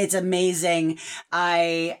 It's amazing.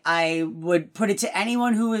 I would put it to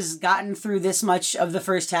anyone who who has gotten through this much of the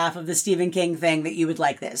first half of the Stephen King thing that you would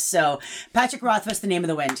like this. So, Patrick Rothfuss, The Name of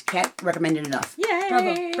the Wind. Can't recommend it enough.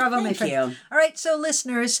 Yay! Bravo, my Thank friend. you. All right, so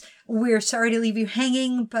listeners, we're sorry to leave you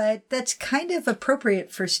hanging, but that's kind of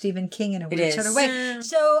appropriate for Stephen King in a weird sort of way.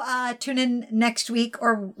 So tune in next week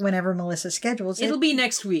or whenever Melissa schedules it. It'll be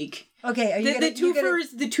next week. Okay, are you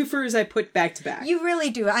The twofers I put back to back. You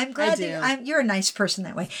really do. I'm glad do. that you're a nice person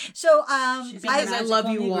that way. So Because I love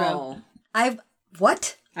you Negro. all.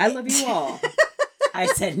 What? I love you all. I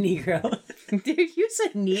said Negro. Dude, you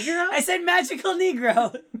said Negro? I said magical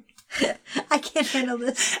Negro. I can't handle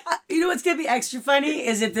this. You know what's going to be extra funny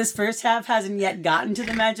is if this first half hasn't yet gotten to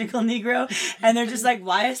the magical Negro, and they're just like,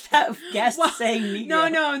 why is that guest saying Negro?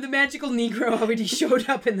 No, the magical Negro already showed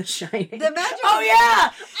up in The Shining. The magic. Oh,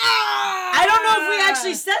 yeah! I don't know if we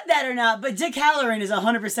actually said that or not, but Dick Halloran is 100%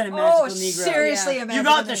 a magical Negro. Seriously, Yeah. a You magical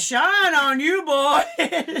got the shine on you, boy.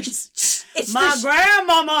 It's My the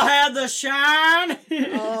grandmama had the shine.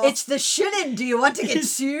 It's the shinin'. Do you want to get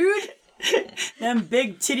sued? Them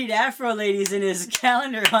big tittied afro ladies in his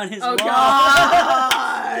calendar on his wall.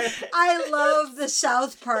 God. I love the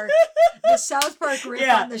South Park. The South Park riff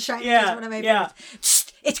on The Shining is one of my favorites.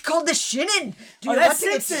 It's called the shinin'. Do you want to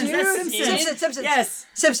get Simpsons. sued? That's Simpsons. Simpsons. Yes.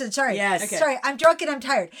 Simpsons, sorry. Yes. Okay. Sorry, I'm drunk and I'm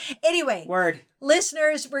tired. Anyway. Word.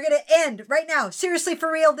 Listeners, we're going to end right now. Seriously,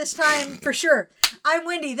 for real, this time, for sure. I'm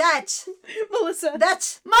Wendy. That's Melissa.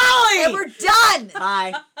 That's Molly! And we're done.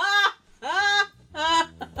 Bye.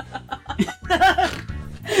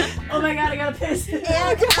 Oh my god, I gotta piss.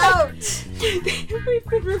 And out. We've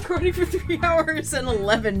been recording for 3 hours and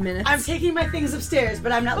 11 minutes. I'm taking my things upstairs,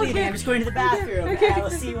 but I'm not leaving. I'm just going to the bathroom. Okay. I will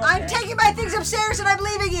see you. I'm taking my things upstairs and I'm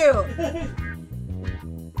leaving you.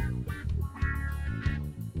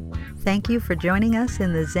 Thank you for joining us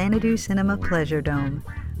in the Xanadu Cinema Pleasure Dome.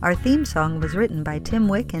 Our theme song was written by Tim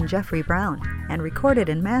Wick and Jeffrey Brown and recorded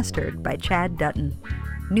and mastered by Chad Dutton.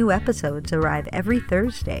 New episodes arrive every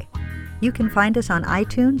Thursday. You can find us on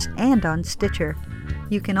iTunes and on Stitcher.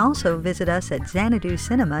 You can also visit us at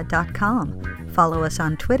xanaducinema.com, follow us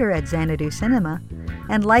on Twitter at Xanadu Cinema,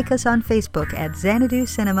 and like us on Facebook at Xanadu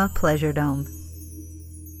Cinema Pleasure Dome.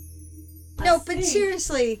 No, but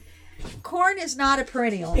seriously, corn is not a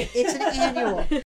perennial. It's an annual.